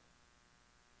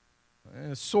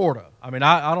 Sort of. I mean,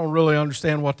 I don't really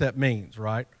understand what that means,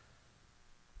 right?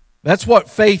 That's what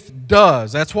faith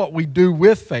does. That's what we do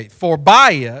with faith. For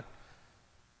by it,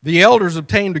 the elders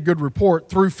obtained a good report.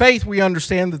 Through faith we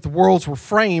understand that the worlds were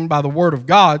framed by the word of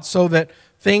God, so that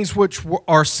things which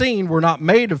are seen were not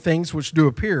made of things which do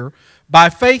appear. By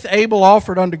faith Abel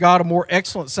offered unto God a more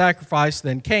excellent sacrifice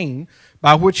than Cain,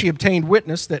 by which he obtained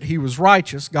witness that he was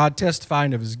righteous, God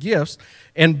testifying of his gifts.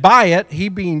 And by it, he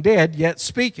being dead, yet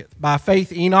speaketh. By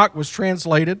faith Enoch was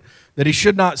translated, that he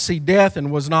should not see death,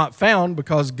 and was not found,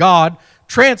 because God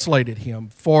translated him.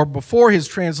 For before his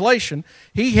translation,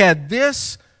 he had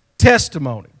this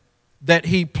testimony, that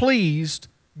he pleased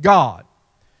God.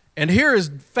 And here is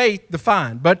faith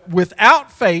defined. But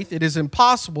without faith it is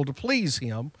impossible to please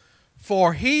him,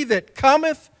 for he that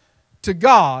cometh to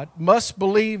God must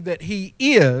believe that he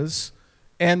is,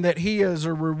 and that he is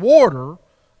a rewarder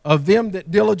of them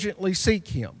that diligently seek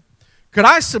him. Could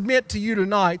I submit to you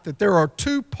tonight that there are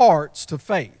two parts to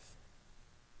faith?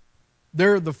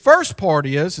 The first part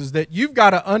is that you've got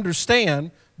to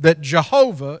understand that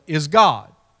Jehovah is God.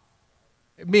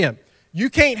 Amen. You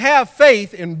can't have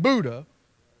faith in Buddha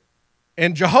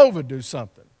and Jehovah do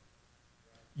something.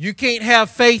 You can't have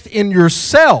faith in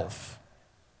yourself.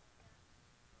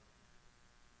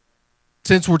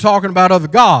 Since we're talking about other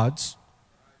gods,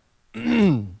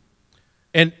 and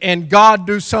God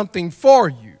do something for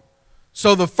you.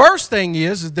 So the first thing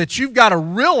is that you've got to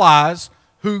realize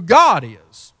who God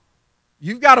is.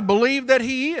 You've got to believe that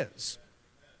he is.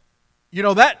 You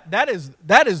know, that is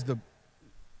the...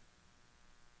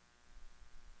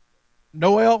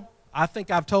 Noel, I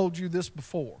think I've told you this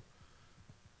before.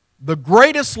 The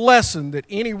greatest lesson that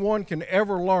anyone can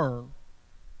ever learn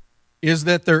is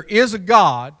that there is a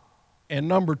God, and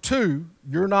number two,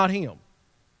 you're not him.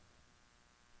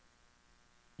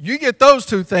 You get those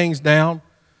two things down,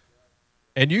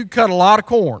 and you cut a lot of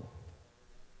corn.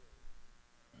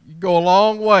 You go a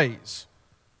long ways.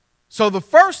 So the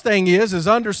first thing is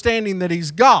understanding that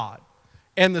he's God.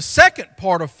 And the second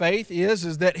part of faith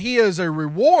is that he is a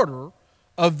rewarder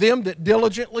of them that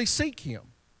diligently seek him.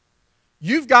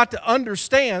 You've got to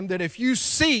understand that if you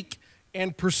seek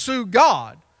and pursue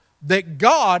God, that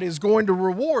God is going to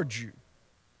reward you.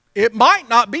 It might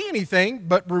not be anything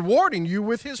but rewarding you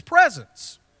with his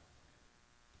presence.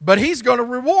 But he's going to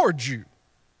reward you.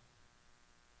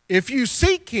 If you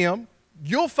seek him,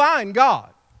 you'll find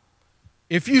God.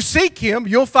 If you seek him,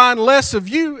 you'll find less of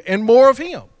you and more of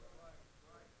him.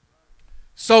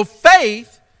 So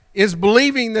faith is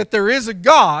believing that there is a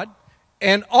God,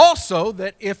 and also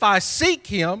that if I seek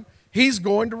him, he's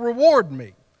going to reward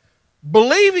me.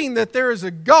 Believing that there is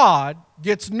a God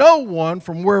gets no one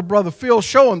from where Brother Phil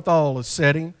Schoenthal is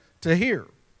sitting to here.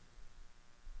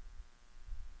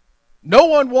 No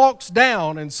one walks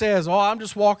down and says, oh, I'm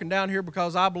just walking down here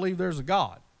because I believe there's a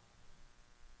God.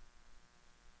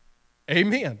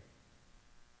 Amen.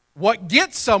 What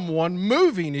gets someone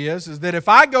moving is that if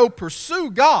I go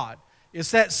pursue God,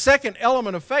 it's that second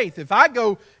element of faith. If I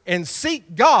go and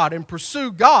seek God and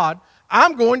pursue God,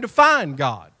 I'm going to find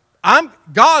God.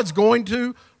 God's going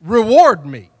to reward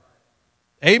me.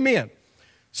 Amen.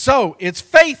 So it's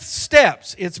faith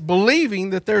steps. It's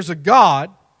believing that there's a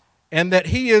God and that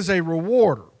he is a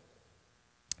rewarder.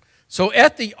 So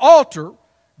at the altar,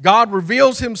 God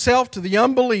reveals himself to the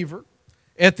unbeliever.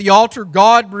 At the altar,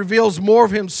 God reveals more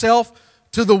of himself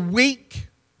to the weak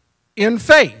in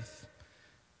faith.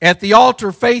 At the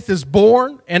altar, faith is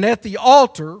born, and at the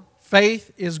altar,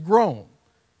 faith is grown.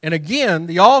 And again,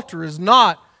 the altar is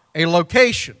not a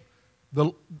location.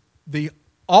 The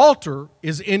altar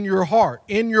is in your heart.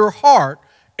 In your heart,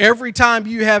 every time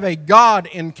you have a God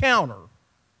encounter,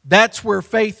 that's where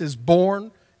faith is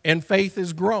born and faith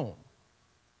is grown.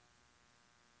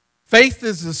 Faith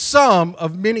is the sum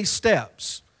of many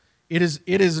steps. It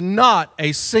is not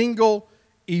a single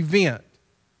event.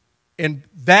 And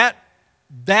that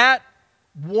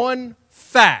one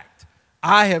fact,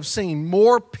 I have seen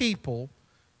more people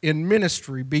in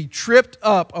ministry be tripped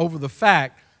up over the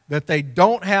fact that they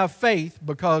don't have faith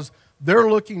because they're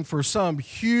looking for some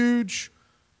huge,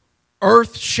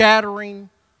 earth-shattering,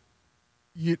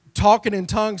 talking in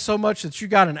tongues so much that you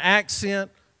got an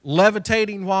accent,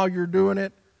 levitating while you're doing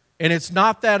it, and it's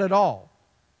not that at all.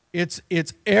 It's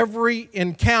every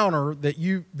encounter that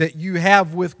you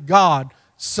have with God,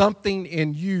 something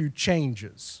in you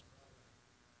changes.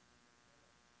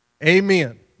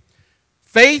 Amen.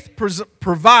 Faith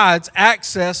provides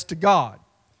access to God.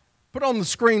 Put on the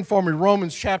screen for me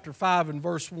Romans chapter 5 and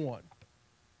verse 1.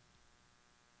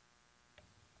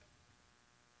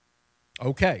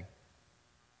 Okay.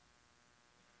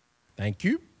 Thank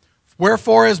you.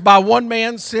 Wherefore, as by one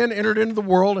man sin entered into the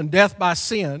world, and death by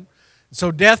sin, so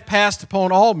death passed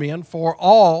upon all men, for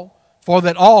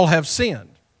that all have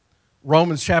sinned.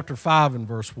 Romans chapter 5 and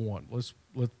verse 1. Let's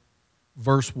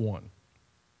verse 1.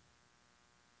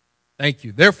 Thank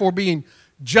you. Therefore, being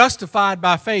justified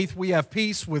by faith, we have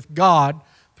peace with God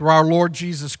through our Lord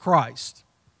Jesus Christ,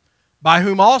 by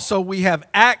whom also we have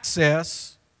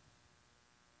access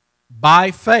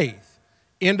by faith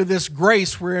into this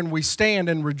grace wherein we stand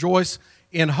and rejoice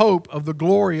in hope of the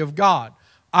glory of God.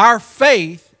 Our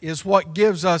faith is what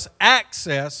gives us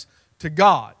access to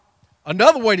God.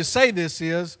 Another way to say this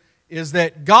is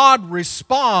that God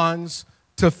responds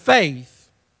to faith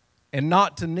and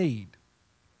not to need.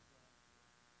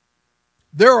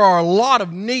 There are a lot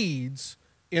of needs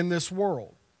in this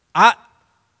world.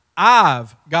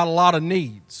 I've got a lot of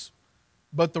needs.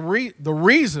 But the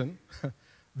reason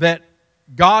that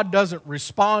God doesn't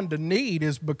respond to need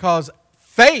is because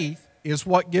faith is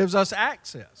what gives us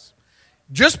access.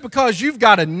 Just because you've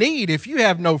got a need, if you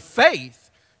have no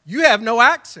faith, you have no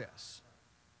access.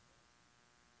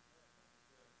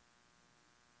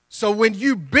 So when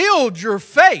you build your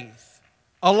faith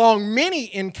along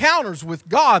many encounters with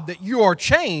God that you are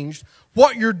changed,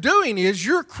 what you're doing is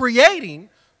you're creating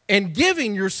and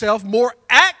giving yourself more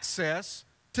access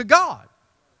to God.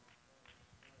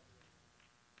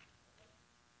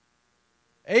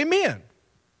 Amen.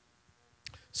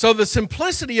 So the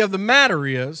simplicity of the matter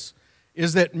is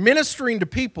that ministering to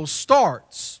people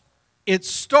starts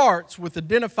with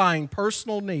identifying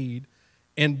personal need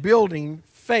and building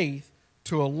faith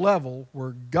to a level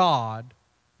where God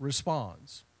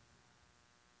responds.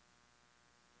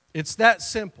 It's that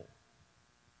simple.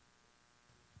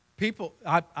 People,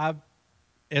 I've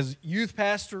as youth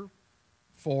pastor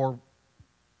for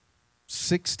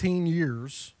 16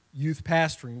 years, youth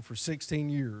pastoring for 16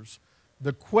 years,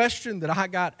 the question that I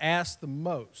got asked the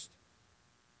most,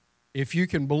 if you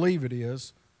can believe it,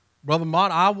 is, Brother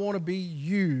Mott, I want to be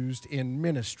used in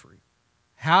ministry.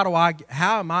 How do I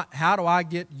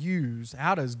get used?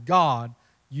 How does God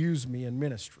use me in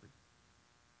ministry?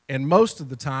 And most of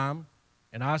the time,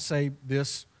 and I say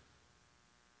this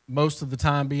most of the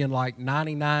time being like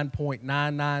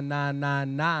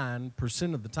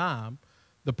 99.99999% of the time,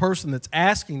 the person that's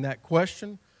asking that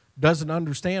question doesn't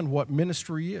understand what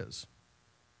ministry is.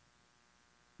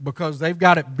 Because they've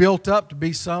got it built up to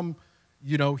be some,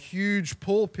 huge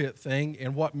pulpit thing,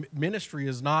 and what ministry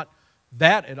is not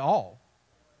that at all.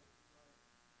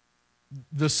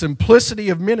 The simplicity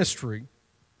of ministry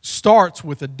starts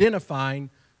with identifying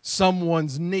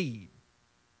someone's need.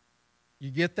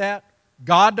 You get that?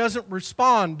 God doesn't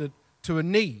respond to a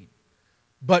need,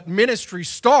 but ministry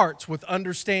starts with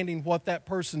understanding what that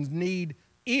person's need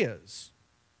is.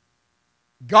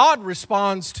 God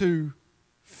responds to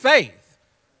faith.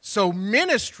 So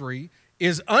ministry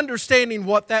is understanding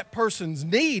what that person's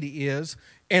need is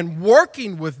and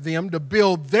working with them to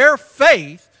build their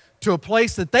faith to a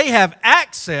place that they have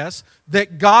access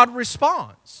that God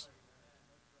responds.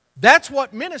 That's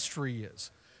what ministry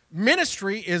is.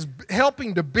 Ministry is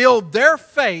helping to build their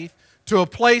faith to a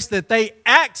place that they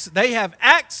have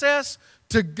access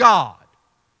to God.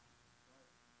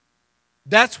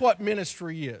 That's what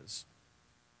ministry is.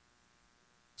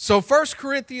 So 1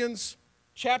 Corinthians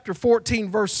chapter 14,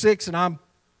 verse 6, and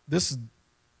this is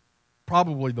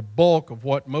probably the bulk of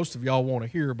what most of y'all want to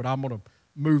hear, but I'm going to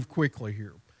move quickly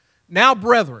here. Now,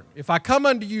 brethren, if I come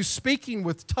unto you speaking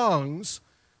with tongues,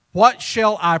 what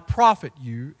shall I profit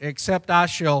you, except I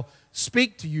shall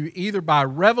speak to you either by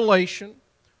revelation,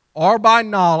 or by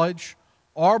knowledge,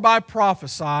 or by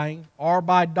prophesying, or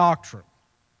by doctrine?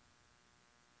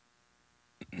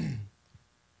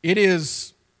 It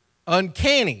is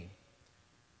uncanny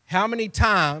how many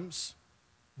times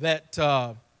that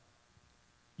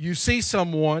you see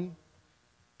someone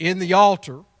in the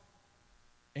altar,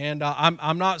 and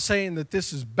I'm not saying that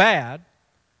this is bad,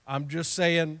 I'm just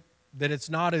saying that it's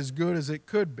not as good as it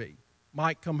could be.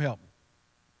 Mike, come help me.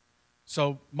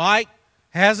 So, Mike,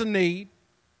 has a need,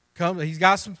 he's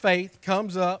got some faith,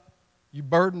 comes up, you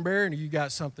burden bearer, and you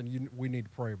got something we need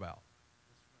to pray about.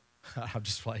 I'm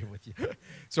just playing with you.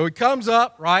 So he comes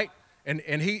up, right, and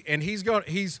he's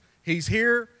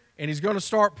here, and he's going to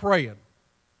start praying.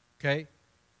 Okay,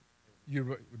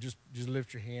 you just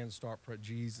lift your hands, start praying.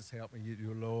 Jesus, help me. You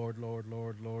do, Lord, Lord,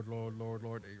 Lord, Lord, Lord, Lord,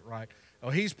 Lord. Right?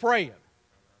 Oh, he's praying.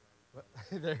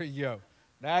 There you go.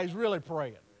 Now he's really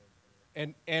praying.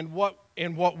 And what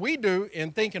we do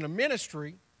in thinking of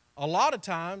ministry, a lot of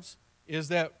times, is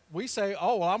that we say,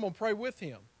 oh, well, I'm going to pray with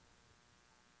him.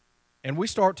 And we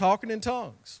start talking in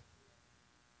tongues.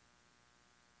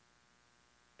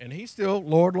 And he's still,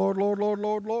 Lord, Lord, Lord, Lord,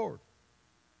 Lord, Lord.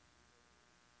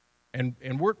 And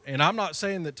I'm not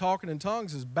saying that talking in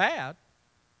tongues is bad.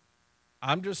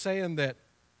 I'm just saying that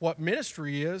what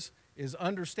ministry is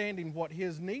understanding what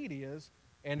his need is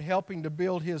and helping to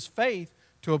build his faith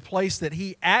to a place that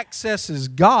he accesses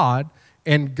God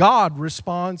and God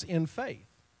responds in faith.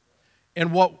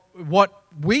 And what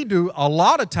we do a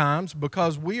lot of times,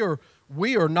 because we're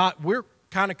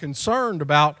kind of concerned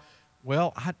about,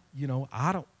 well, I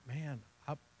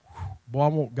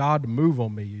want God to move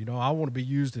on me. I want to be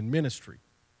used in ministry.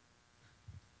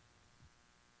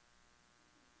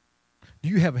 Do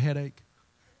you have a headache?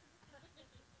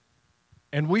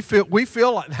 And we feel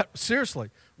like that,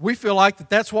 seriously, we feel like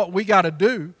that's what we got to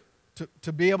do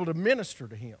to be able to minister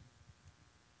to him.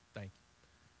 Thank you.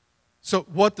 So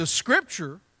what the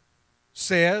Scripture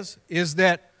says is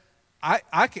that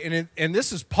I can, and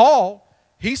this is Paul,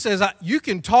 he says you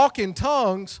can talk in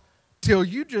tongues till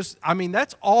you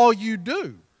that's all you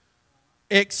do.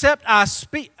 Except I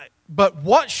speak, but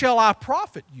what shall I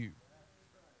profit you?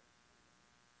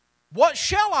 What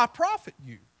shall I profit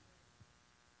you?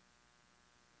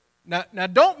 Now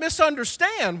don't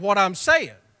misunderstand what I'm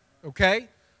saying, okay?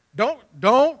 Don't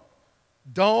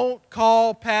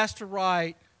call Pastor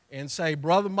Wright and say,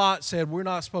 Brother Mott said we're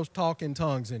not supposed to talk in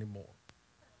tongues anymore,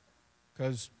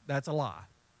 because that's a lie.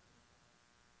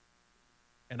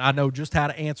 And I know just how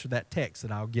to answer that text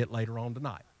that I'll get later on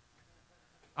tonight.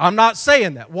 I'm not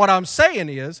saying that. What I'm saying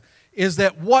is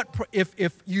that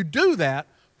if you do that,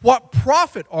 what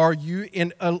profit are you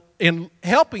in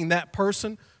helping that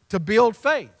person to build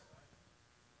faith?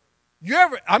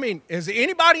 Is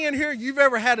anybody in here, you've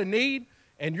ever had a need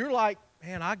and you're like,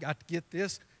 man, I got to get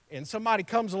this, and somebody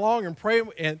comes along and pray,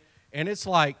 and it's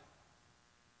like,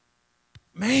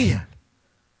 man,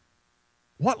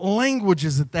 what language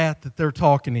is it that they're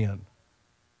talking in?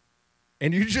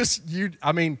 And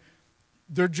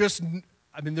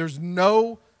there's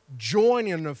no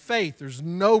joining of faith. There's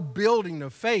no building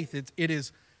of faith.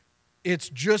 It's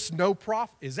just no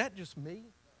profit. Is that just me?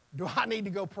 Do I need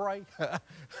to go pray?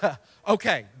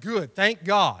 Okay, good. Thank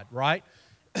God, right?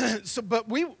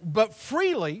 But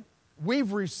freely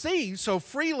we've received, so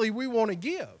freely we want to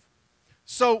give.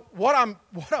 So what I'm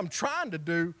trying to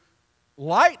do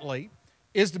lightly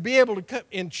is to be able to come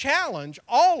and challenge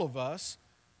all of us.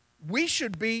 We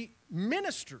should be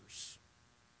ministers.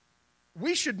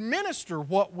 We should minister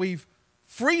what we've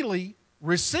freely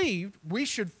received. We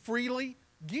should freely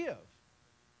give.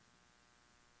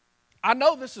 I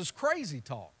know this is crazy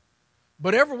talk,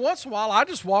 but every once in a while I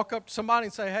just walk up to somebody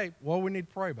and say, hey, what do we need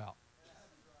to pray about?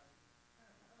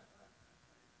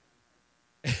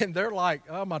 And they're like,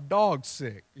 oh, my dog's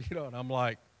sick, and I'm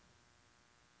like,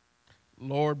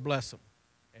 Lord bless him,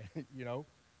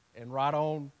 and right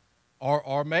on,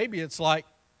 or maybe it's like,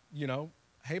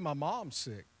 hey, my mom's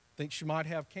sick, think she might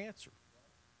have cancer.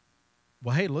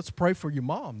 Well, hey, let's pray for your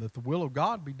mom, that the will of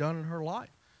God be done in her life,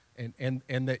 and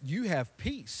that you have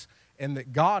peace, and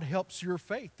that God helps your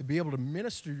faith to be able to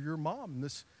minister to your mom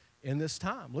in this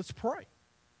time. Let's pray.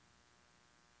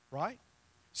 Right?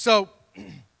 So,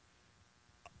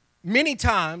 many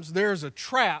times there's a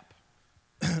trap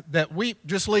that we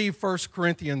just leave 1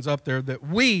 Corinthians up there,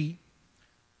 1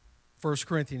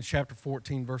 Corinthians chapter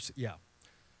 14, verse,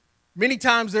 Many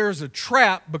times there is a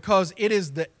trap because it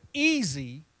is the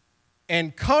easy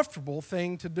and comfortable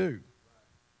thing to do.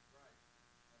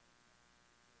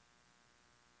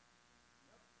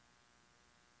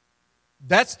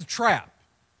 That's the trap,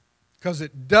 because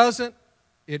it doesn't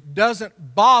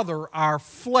bother our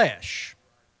flesh.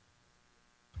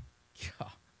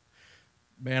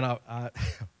 Man,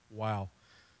 wow.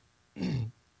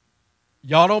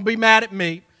 Y'all don't be mad at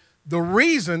me. The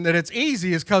reason that it's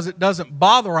easy is because it doesn't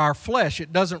bother our flesh.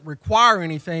 It doesn't require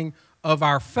anything of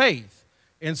our faith.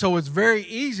 And so it's very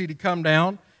easy to come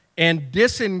down and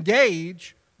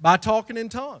disengage by talking in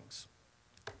tongues.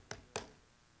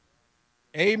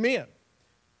 Amen.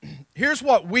 Here's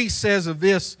what we says of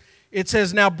this. It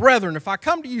says, now, brethren, if I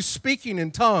come to you speaking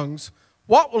in tongues,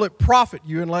 what will it profit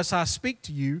you unless I speak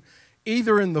to you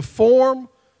either in the form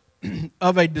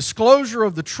of a disclosure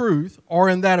of the truth, or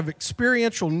in that of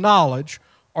experiential knowledge,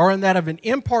 or in that of an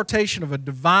impartation of a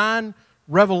divine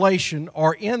revelation,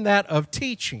 or in that of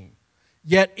teaching?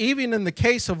 Yet even in the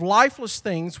case of lifeless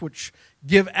things which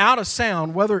give out a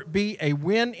sound, whether it be a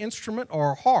wind instrument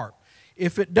or a harp,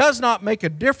 if it does not make a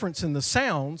difference in the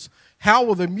sounds, how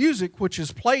will the music which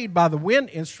is played by the wind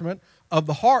instrument of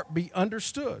the harp be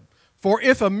understood? For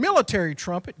if a military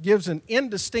trumpet gives an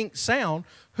indistinct sound,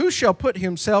 who shall put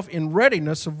himself in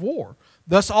readiness of war?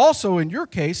 Thus also in your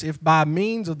case, if by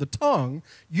means of the tongue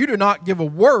you do not give a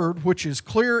word which is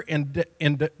clear and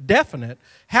definite,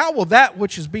 how will that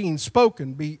which is being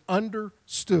spoken be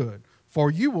understood? For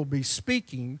you will be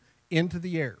speaking into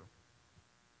the air.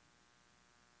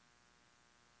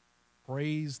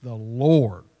 Praise the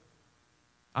Lord.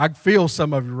 I feel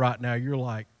some of you right now, you're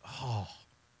like, oh,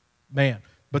 man.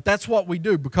 But that's what we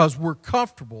do because we're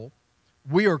comfortable.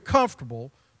 We are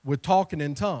comfortable with talking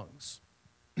in tongues.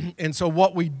 And so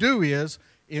what we do is,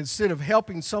 instead of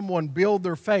helping someone build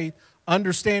their faith,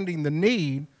 understanding the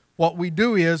need, what we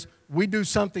do is we do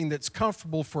something that's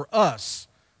comfortable for us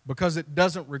because it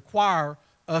doesn't require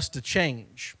us to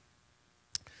change.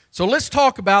 So let's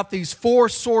talk about these 4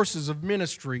 sources of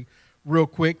ministry real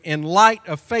quick in light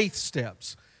of faith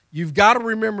steps. You've got to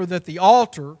remember that the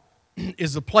altar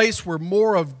is a place where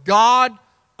more of God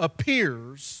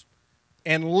appears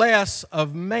and less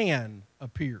of man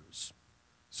appears.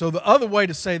 So the other way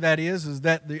to say that is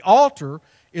that the altar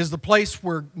is the place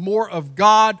where more of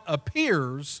God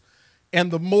appears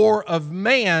and the more of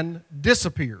man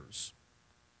disappears.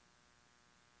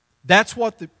 That's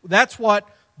what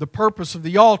the purpose of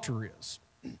the altar is.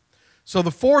 So the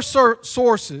 4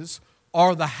 sources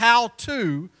are the how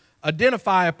to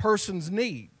identify a person's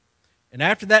need. And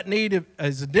after that need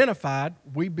is identified,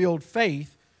 we build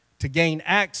faith to gain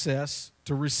access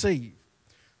to receive.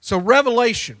 So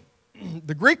revelation,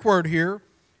 the Greek word here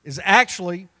is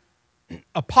actually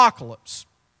apocalypse,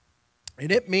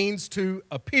 and it means to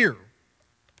appear.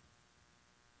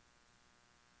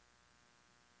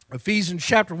 Ephesians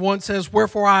chapter 1 says,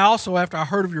 "Wherefore I also, after I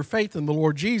heard of your faith in the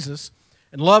Lord Jesus,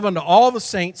 and love unto all the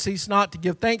saints, cease not to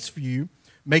give thanks for you,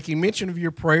 making mention of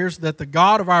your prayers, that the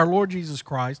God of our Lord Jesus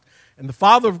Christ and the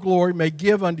Father of glory may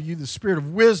give unto you the spirit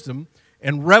of wisdom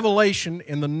and revelation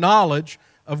in the knowledge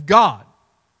of God."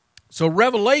 So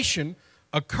revelation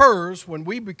occurs when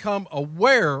we become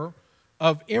aware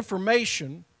of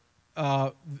information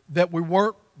that we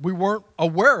weren't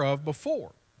aware of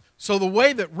before. So the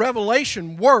way that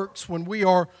revelation works when we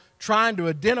are trying to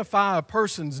identify a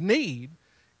person's need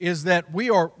is that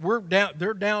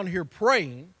they're down here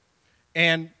praying,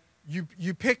 and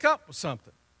you pick up with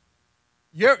something.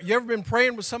 You ever been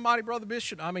praying with somebody, Brother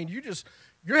Bishop? I mean,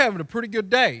 you're having a pretty good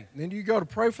day. And then you go to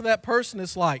pray for that person,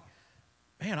 it's like,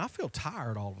 man, I feel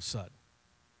tired all of a sudden.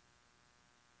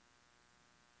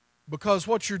 Because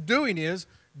what you're doing is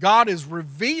God is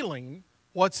revealing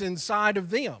what's inside of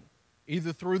them,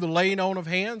 either through the laying on of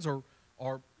hands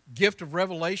or gift of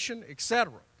revelation,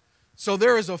 etc. So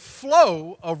there is a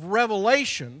flow of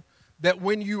revelation that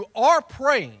when you are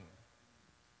praying,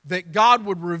 that God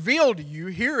would reveal to you,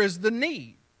 here is the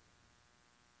need.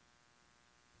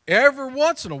 Every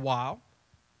once in a while,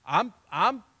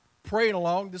 I'm praying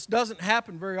along. This doesn't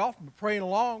happen very often, but praying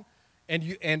along,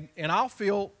 and I'll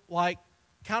feel like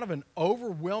kind of an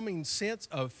overwhelming sense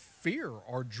of fear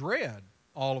or dread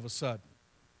all of a sudden.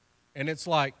 And it's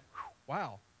like,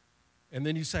 wow. And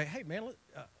then you say, hey, man,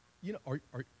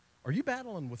 are you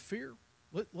battling with fear?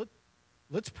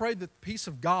 Let's pray that the peace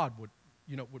of God would.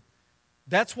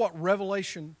 That's what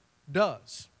revelation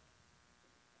does.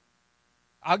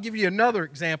 I'll give you another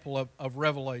example of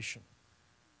revelation.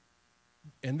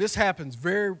 And this happens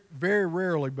very, very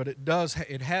rarely, but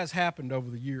it has happened over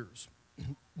the years.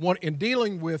 In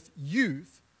dealing with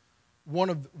youth, one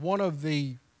of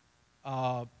the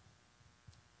I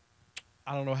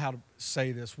don't know how to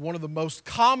say this, one of the most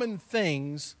common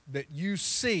things that you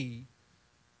see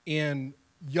in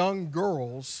young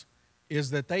girls is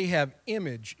that they have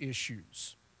image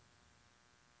issues.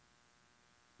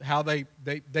 How they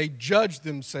judge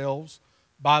themselves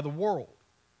by the world.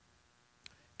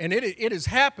 And it has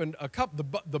happened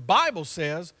the Bible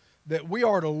says that we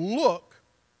are to look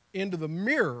into the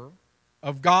mirror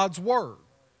of God's Word.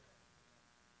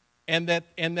 And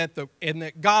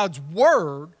that God's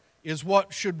Word is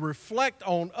what should reflect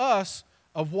on us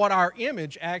of what our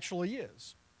image actually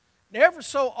is. And ever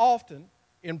so often,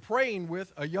 in praying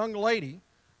with a young lady,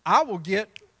 I will get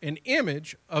an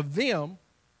image of them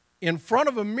in front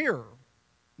of a mirror,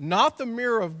 not the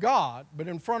mirror of God, but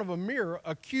in front of a mirror,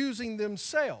 accusing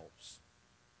themselves.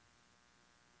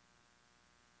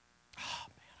 Oh,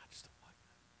 man, I just don't like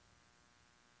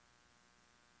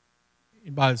that.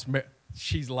 Anybody's married?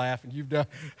 She's laughing. You've done.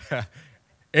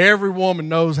 Every woman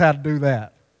knows how to do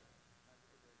that.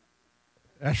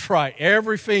 That's right.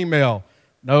 Every female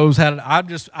knows how to.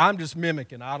 I'm just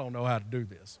mimicking. I don't know how to do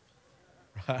this.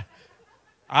 Right?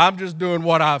 I'm just doing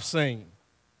what I've seen.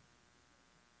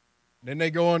 Then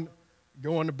they go in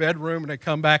the bedroom and they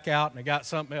come back out and they got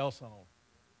something else on.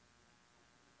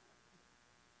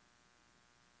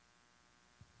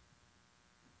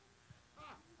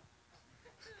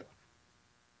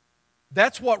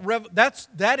 That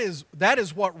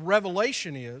is what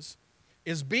revelation is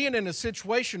being in a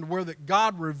situation where that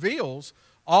God reveals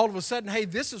all of a sudden, hey,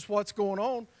 this is what's going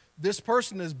on. This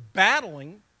person is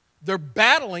battling. They're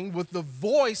battling with the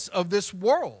voice of this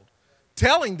world,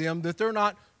 telling them that they're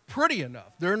not pretty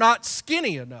enough. They're not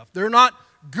skinny enough. They're not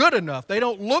good enough. They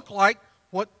don't look like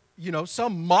what,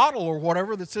 some model or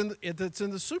whatever that's in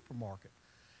the supermarket.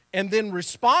 And then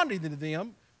responding to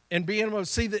them and being able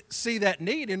to see that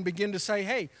need and begin to say,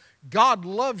 hey, God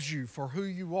loves you for who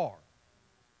you are.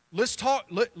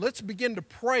 Let's begin to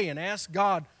pray and ask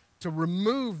God to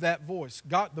remove that voice.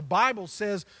 The Bible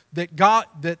says that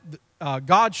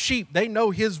God's sheep, they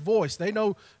know His voice. They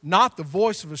know not the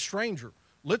voice of a stranger.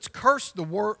 Let's curse the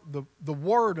word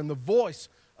and the voice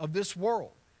of this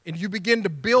world. And you begin to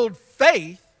build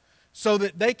faith so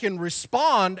that they can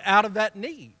respond out of that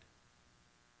need.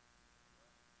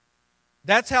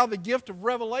 That's how the gift of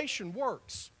revelation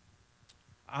works.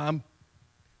 I'm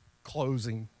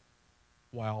closing.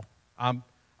 Wow.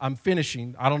 I'm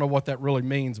finishing. I don't know what that really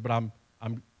means, but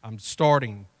I'm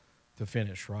starting to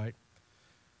finish, right?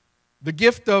 The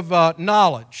gift of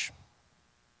knowledge.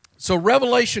 So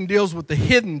revelation deals with the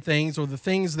hidden things or the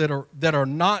things that are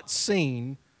not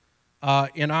seen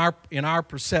in our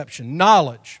perception.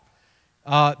 Knowledge.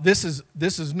 This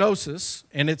is gnosis,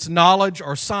 and it's knowledge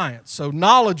or science. So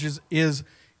knowledge is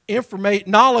information.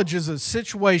 Knowledge is a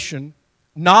situation.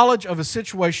 Knowledge of a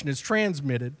situation is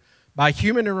transmitted by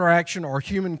human interaction or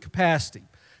human capacity.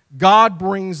 God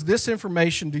brings this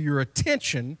information to your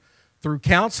attention through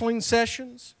counseling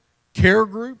sessions, care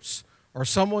groups, or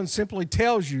someone simply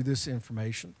tells you this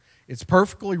information. It's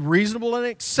perfectly reasonable and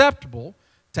acceptable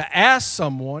to ask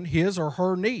someone his or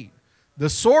her need. The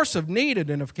source of need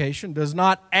identification does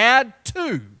not add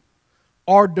to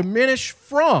or diminish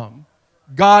from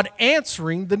God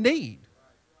answering the need.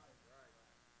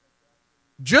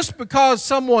 Just because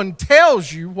someone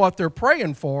tells you what they're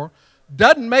praying for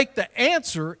doesn't make the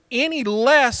answer any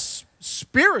less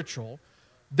spiritual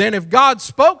than if God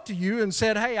spoke to you and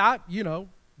said, hey, I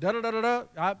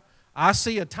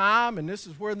see a time and this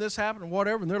is where this happened and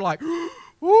whatever, and they're like,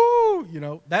 woo,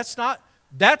 that's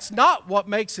not what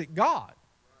makes it God.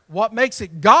 What makes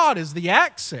it God is the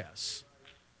access.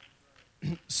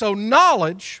 So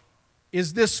knowledge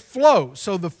is this flow.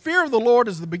 So the fear of the Lord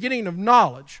is the beginning of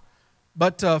knowledge,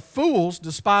 but fools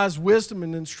despise wisdom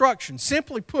and instruction.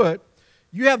 Simply put,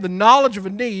 you have the knowledge of a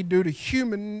need due to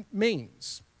human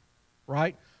means,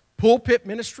 right? Pulpit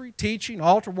ministry, teaching,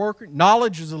 altar worker.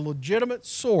 Knowledge is a legitimate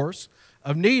source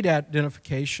of need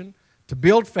identification to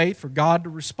build faith for God to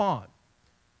respond.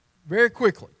 Very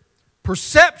quickly,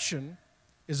 perception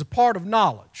is a part of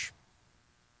knowledge.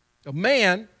 A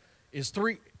man is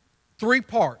three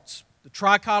parts, the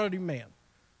trichotomy man,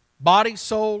 body,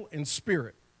 soul, and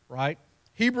spirit, right?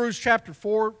 Hebrews chapter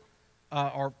 4,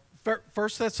 or 1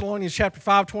 Thessalonians chapter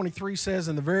 5:23 says,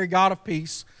 and the very God of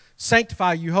peace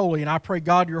sanctify you wholly, and I pray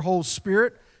God your whole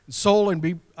spirit, and soul,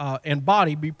 and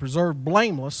body be preserved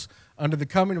blameless unto the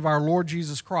coming of our Lord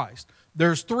Jesus Christ.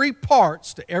 There's three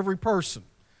parts to every person.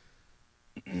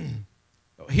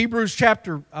 Hebrews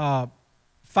chapter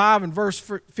 5 and verse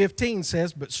 15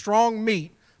 says, but strong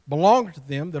meat belongeth to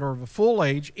them that are of a full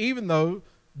age, even though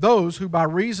those who by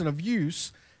reason of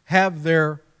use have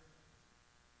their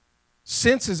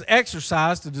senses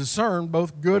exercised to discern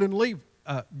both good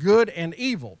and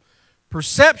evil.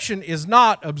 Perception is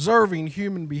not observing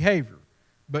human behavior.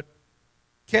 But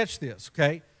catch this,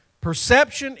 okay?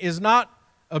 Perception is not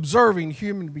observing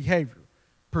human behavior.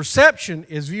 Perception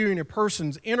is viewing a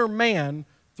person's inner man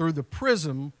through the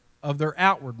prism of their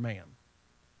outward man.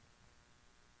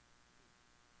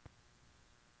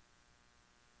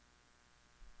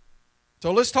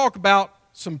 So let's talk about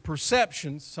some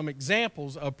perceptions, some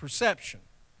examples of perception.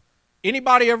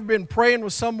 Anybody ever been praying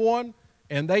with someone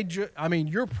and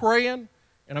you're praying,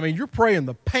 and you're praying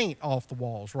the paint off the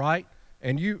walls, right?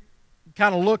 And you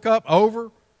kind of look up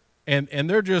and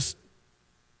they're just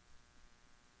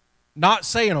not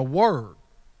saying a word.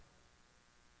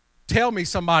 tell me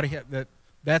somebody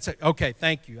that's it. Okay,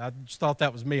 thank you. I just thought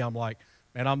that was me. I'm like,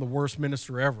 man, I'm the worst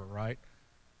minister ever, right?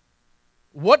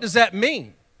 What does that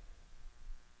mean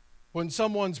when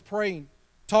someone's praying,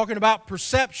 talking about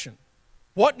perception?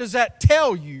 What does that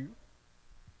tell you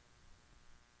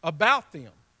about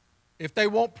them if they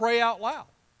won't pray out loud?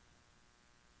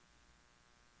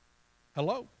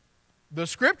 Hello? The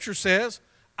Scripture says,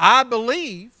 I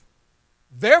believe,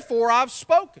 therefore I've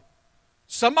spoken.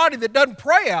 Somebody that doesn't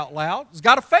pray out loud has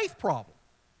got a faith problem.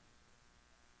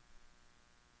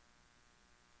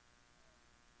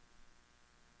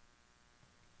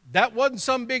 That wasn't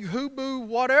some big hooboo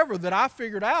whatever that I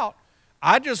figured out.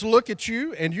 I just look at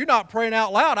you and you're not praying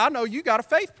out loud. I know you got a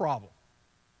faith problem.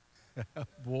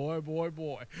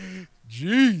 Boy.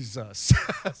 Jesus.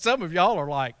 Some of y'all are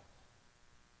like,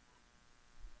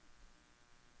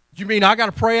 you mean I got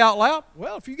to pray out loud?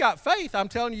 Well, if you got faith, I'm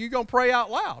telling you, you're going to pray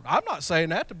out loud. I'm not saying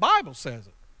that. The Bible says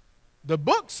it. The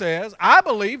book says, I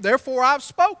believe, therefore I've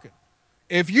spoken.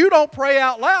 If you don't pray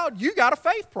out loud, you got a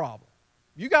faith problem.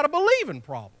 You got a believing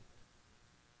problem.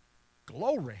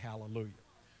 Glory, hallelujah.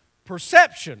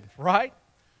 Perception, right?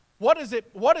 What does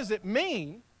it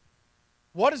mean?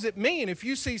 What does it mean if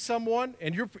you see someone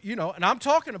and and I'm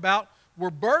talking about we're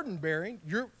burden bearing,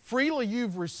 freely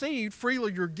you've received,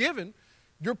 freely you're given.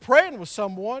 You're praying with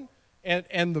someone and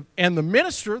the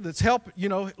minister that's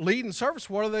leading service,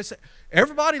 what do they say?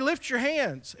 Everybody lift your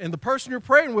hands, and the person you're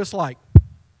praying with is like,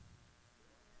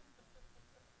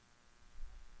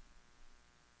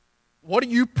 what do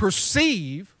you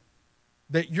perceive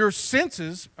that your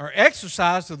senses are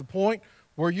exercised to the point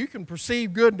where you can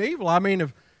perceive good and evil? I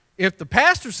mean, if the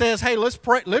pastor says, hey, let's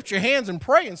pray, lift your hands and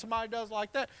pray, and somebody does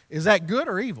like that, is that good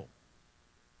or evil?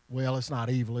 Well, it's not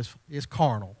evil. It's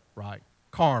carnal, right?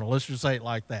 Carnal. Let's just say it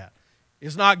like that.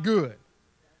 It's not good.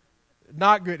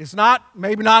 Not good. It's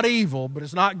maybe not evil, but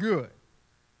it's not good.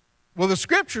 Well, the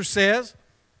Scripture says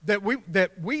that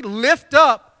we lift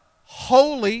up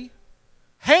holy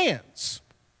hands.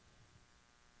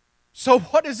 So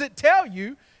what does it tell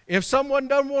you if someone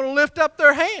doesn't want to lift up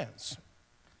their hands?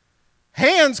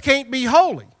 Hands can't be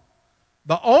holy.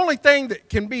 The only thing that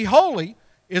can be holy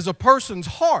is a person's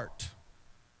heart.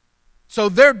 So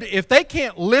if they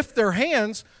can't lift their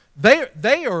hands,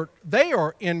 they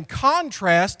are in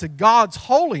contrast to God's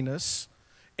holiness,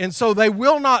 and so they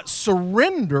will not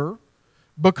surrender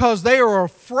because they are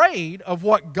afraid of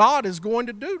what God is going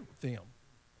to do with them.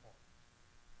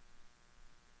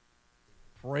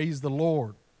 Praise the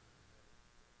Lord.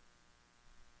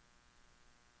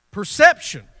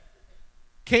 Perception.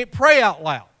 Can't pray out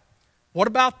loud. What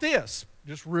about this?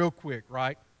 Just real quick,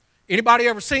 right? Anybody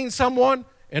ever seen someone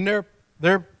and they're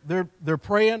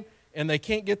praying and they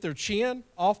can't get their chin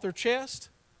off their chest?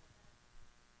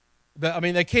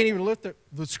 They can't even lift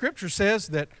the Scripture says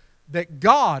that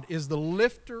God is the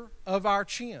lifter of our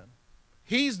chin.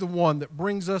 He's the one that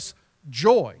brings us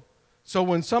joy. So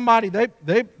when somebody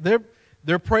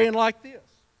they're praying like this,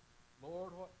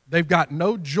 Lord, they've got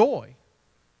no joy.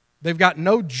 They've got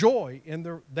no joy in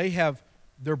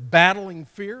they're battling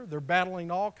fear. They're battling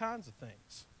all kinds of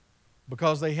things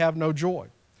because they have no joy.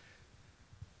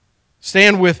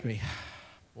 Stand with me.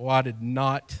 Well, I did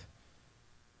not.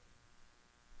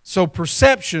 So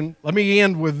perception, let me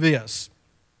end with this.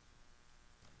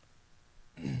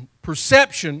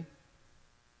 Perception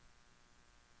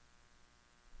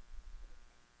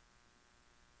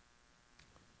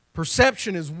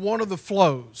is one of the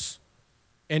flows.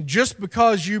 And just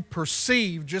because you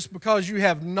perceive, just because you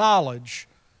have knowledge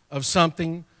of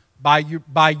something by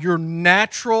your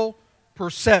natural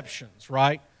perceptions,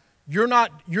 right? You're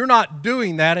not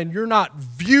doing that, and you're not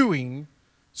viewing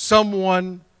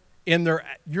someone in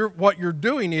what you're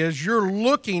doing is you're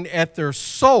looking at their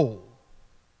soul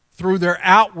through their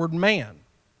outward man.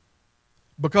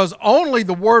 Because only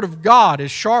the Word of God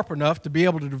is sharp enough to be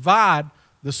able to divide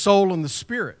the soul and the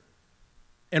spirit.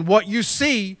 And what you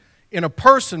see in a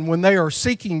person when they are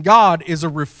seeking God is a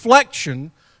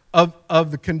reflection of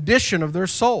the condition of their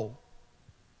soul.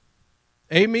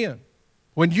 Amen.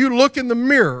 When you look in the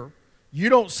mirror, you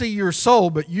don't see your soul,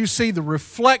 but you see the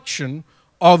reflection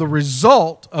or the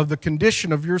result of the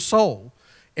condition of your soul.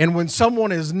 And when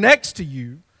someone is next to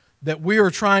you that we are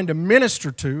trying to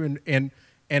minister to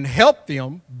and help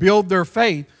them build their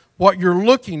faith, what you're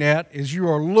looking at is you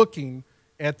are looking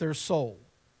at their soul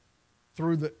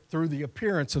through the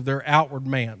appearance of their outward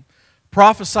man.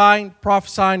 Prophesying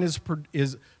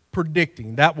is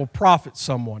predicting. That will profit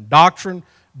someone. Doctrine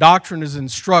is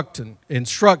instruction,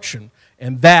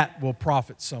 and that will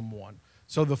profit someone.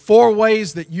 So the four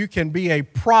ways that you can be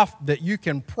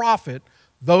profit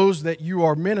those that you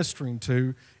are ministering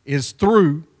to is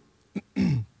through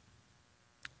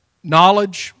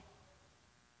Knowledge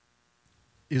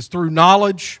is through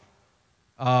knowledge,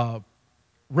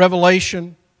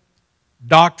 revelation,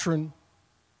 doctrine,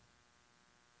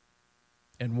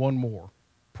 and one more,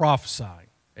 prophesying.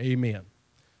 Amen.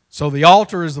 So the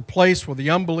altar is the place where the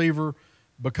unbeliever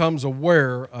becomes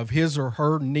aware of his or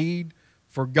her need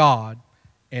for God,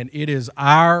 and it is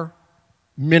our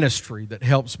ministry that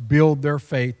helps build their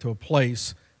faith to a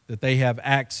place that they have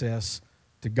access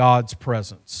to God's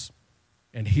presence,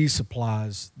 and He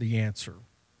supplies the answer.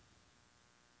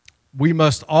 We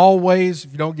must always,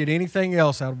 if you don't get anything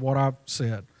else out of what I've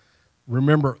said,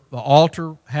 remember the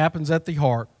altar happens at the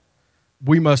heart.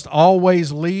 We must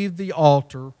always leave the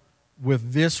altar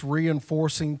with this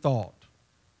reinforcing thought: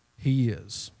 He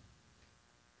is.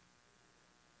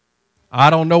 I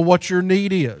don't know what your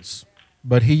need is,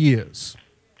 but He is.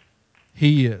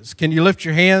 He is. Can you lift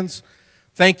your hands?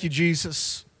 Thank you,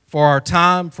 Jesus, for our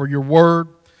time, for your word.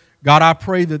 God, I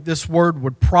pray that this word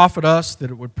would profit us, that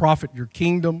it would profit your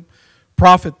kingdom,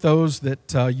 profit those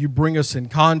that you bring us in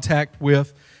contact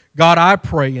with. God, I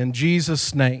pray in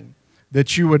Jesus' name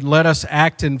that you would let us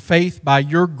act in faith by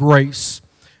your grace.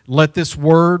 Let this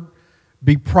word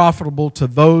be profitable to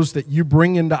those that you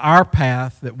bring into our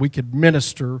path, that we could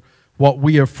minister what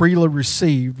we have freely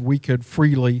received, we could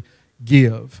freely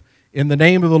give. In the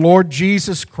name of the Lord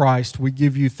Jesus Christ, we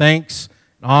give you thanks,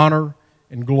 honor,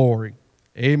 and glory.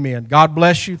 Amen. God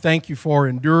bless you. Thank you for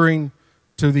enduring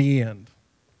to the end.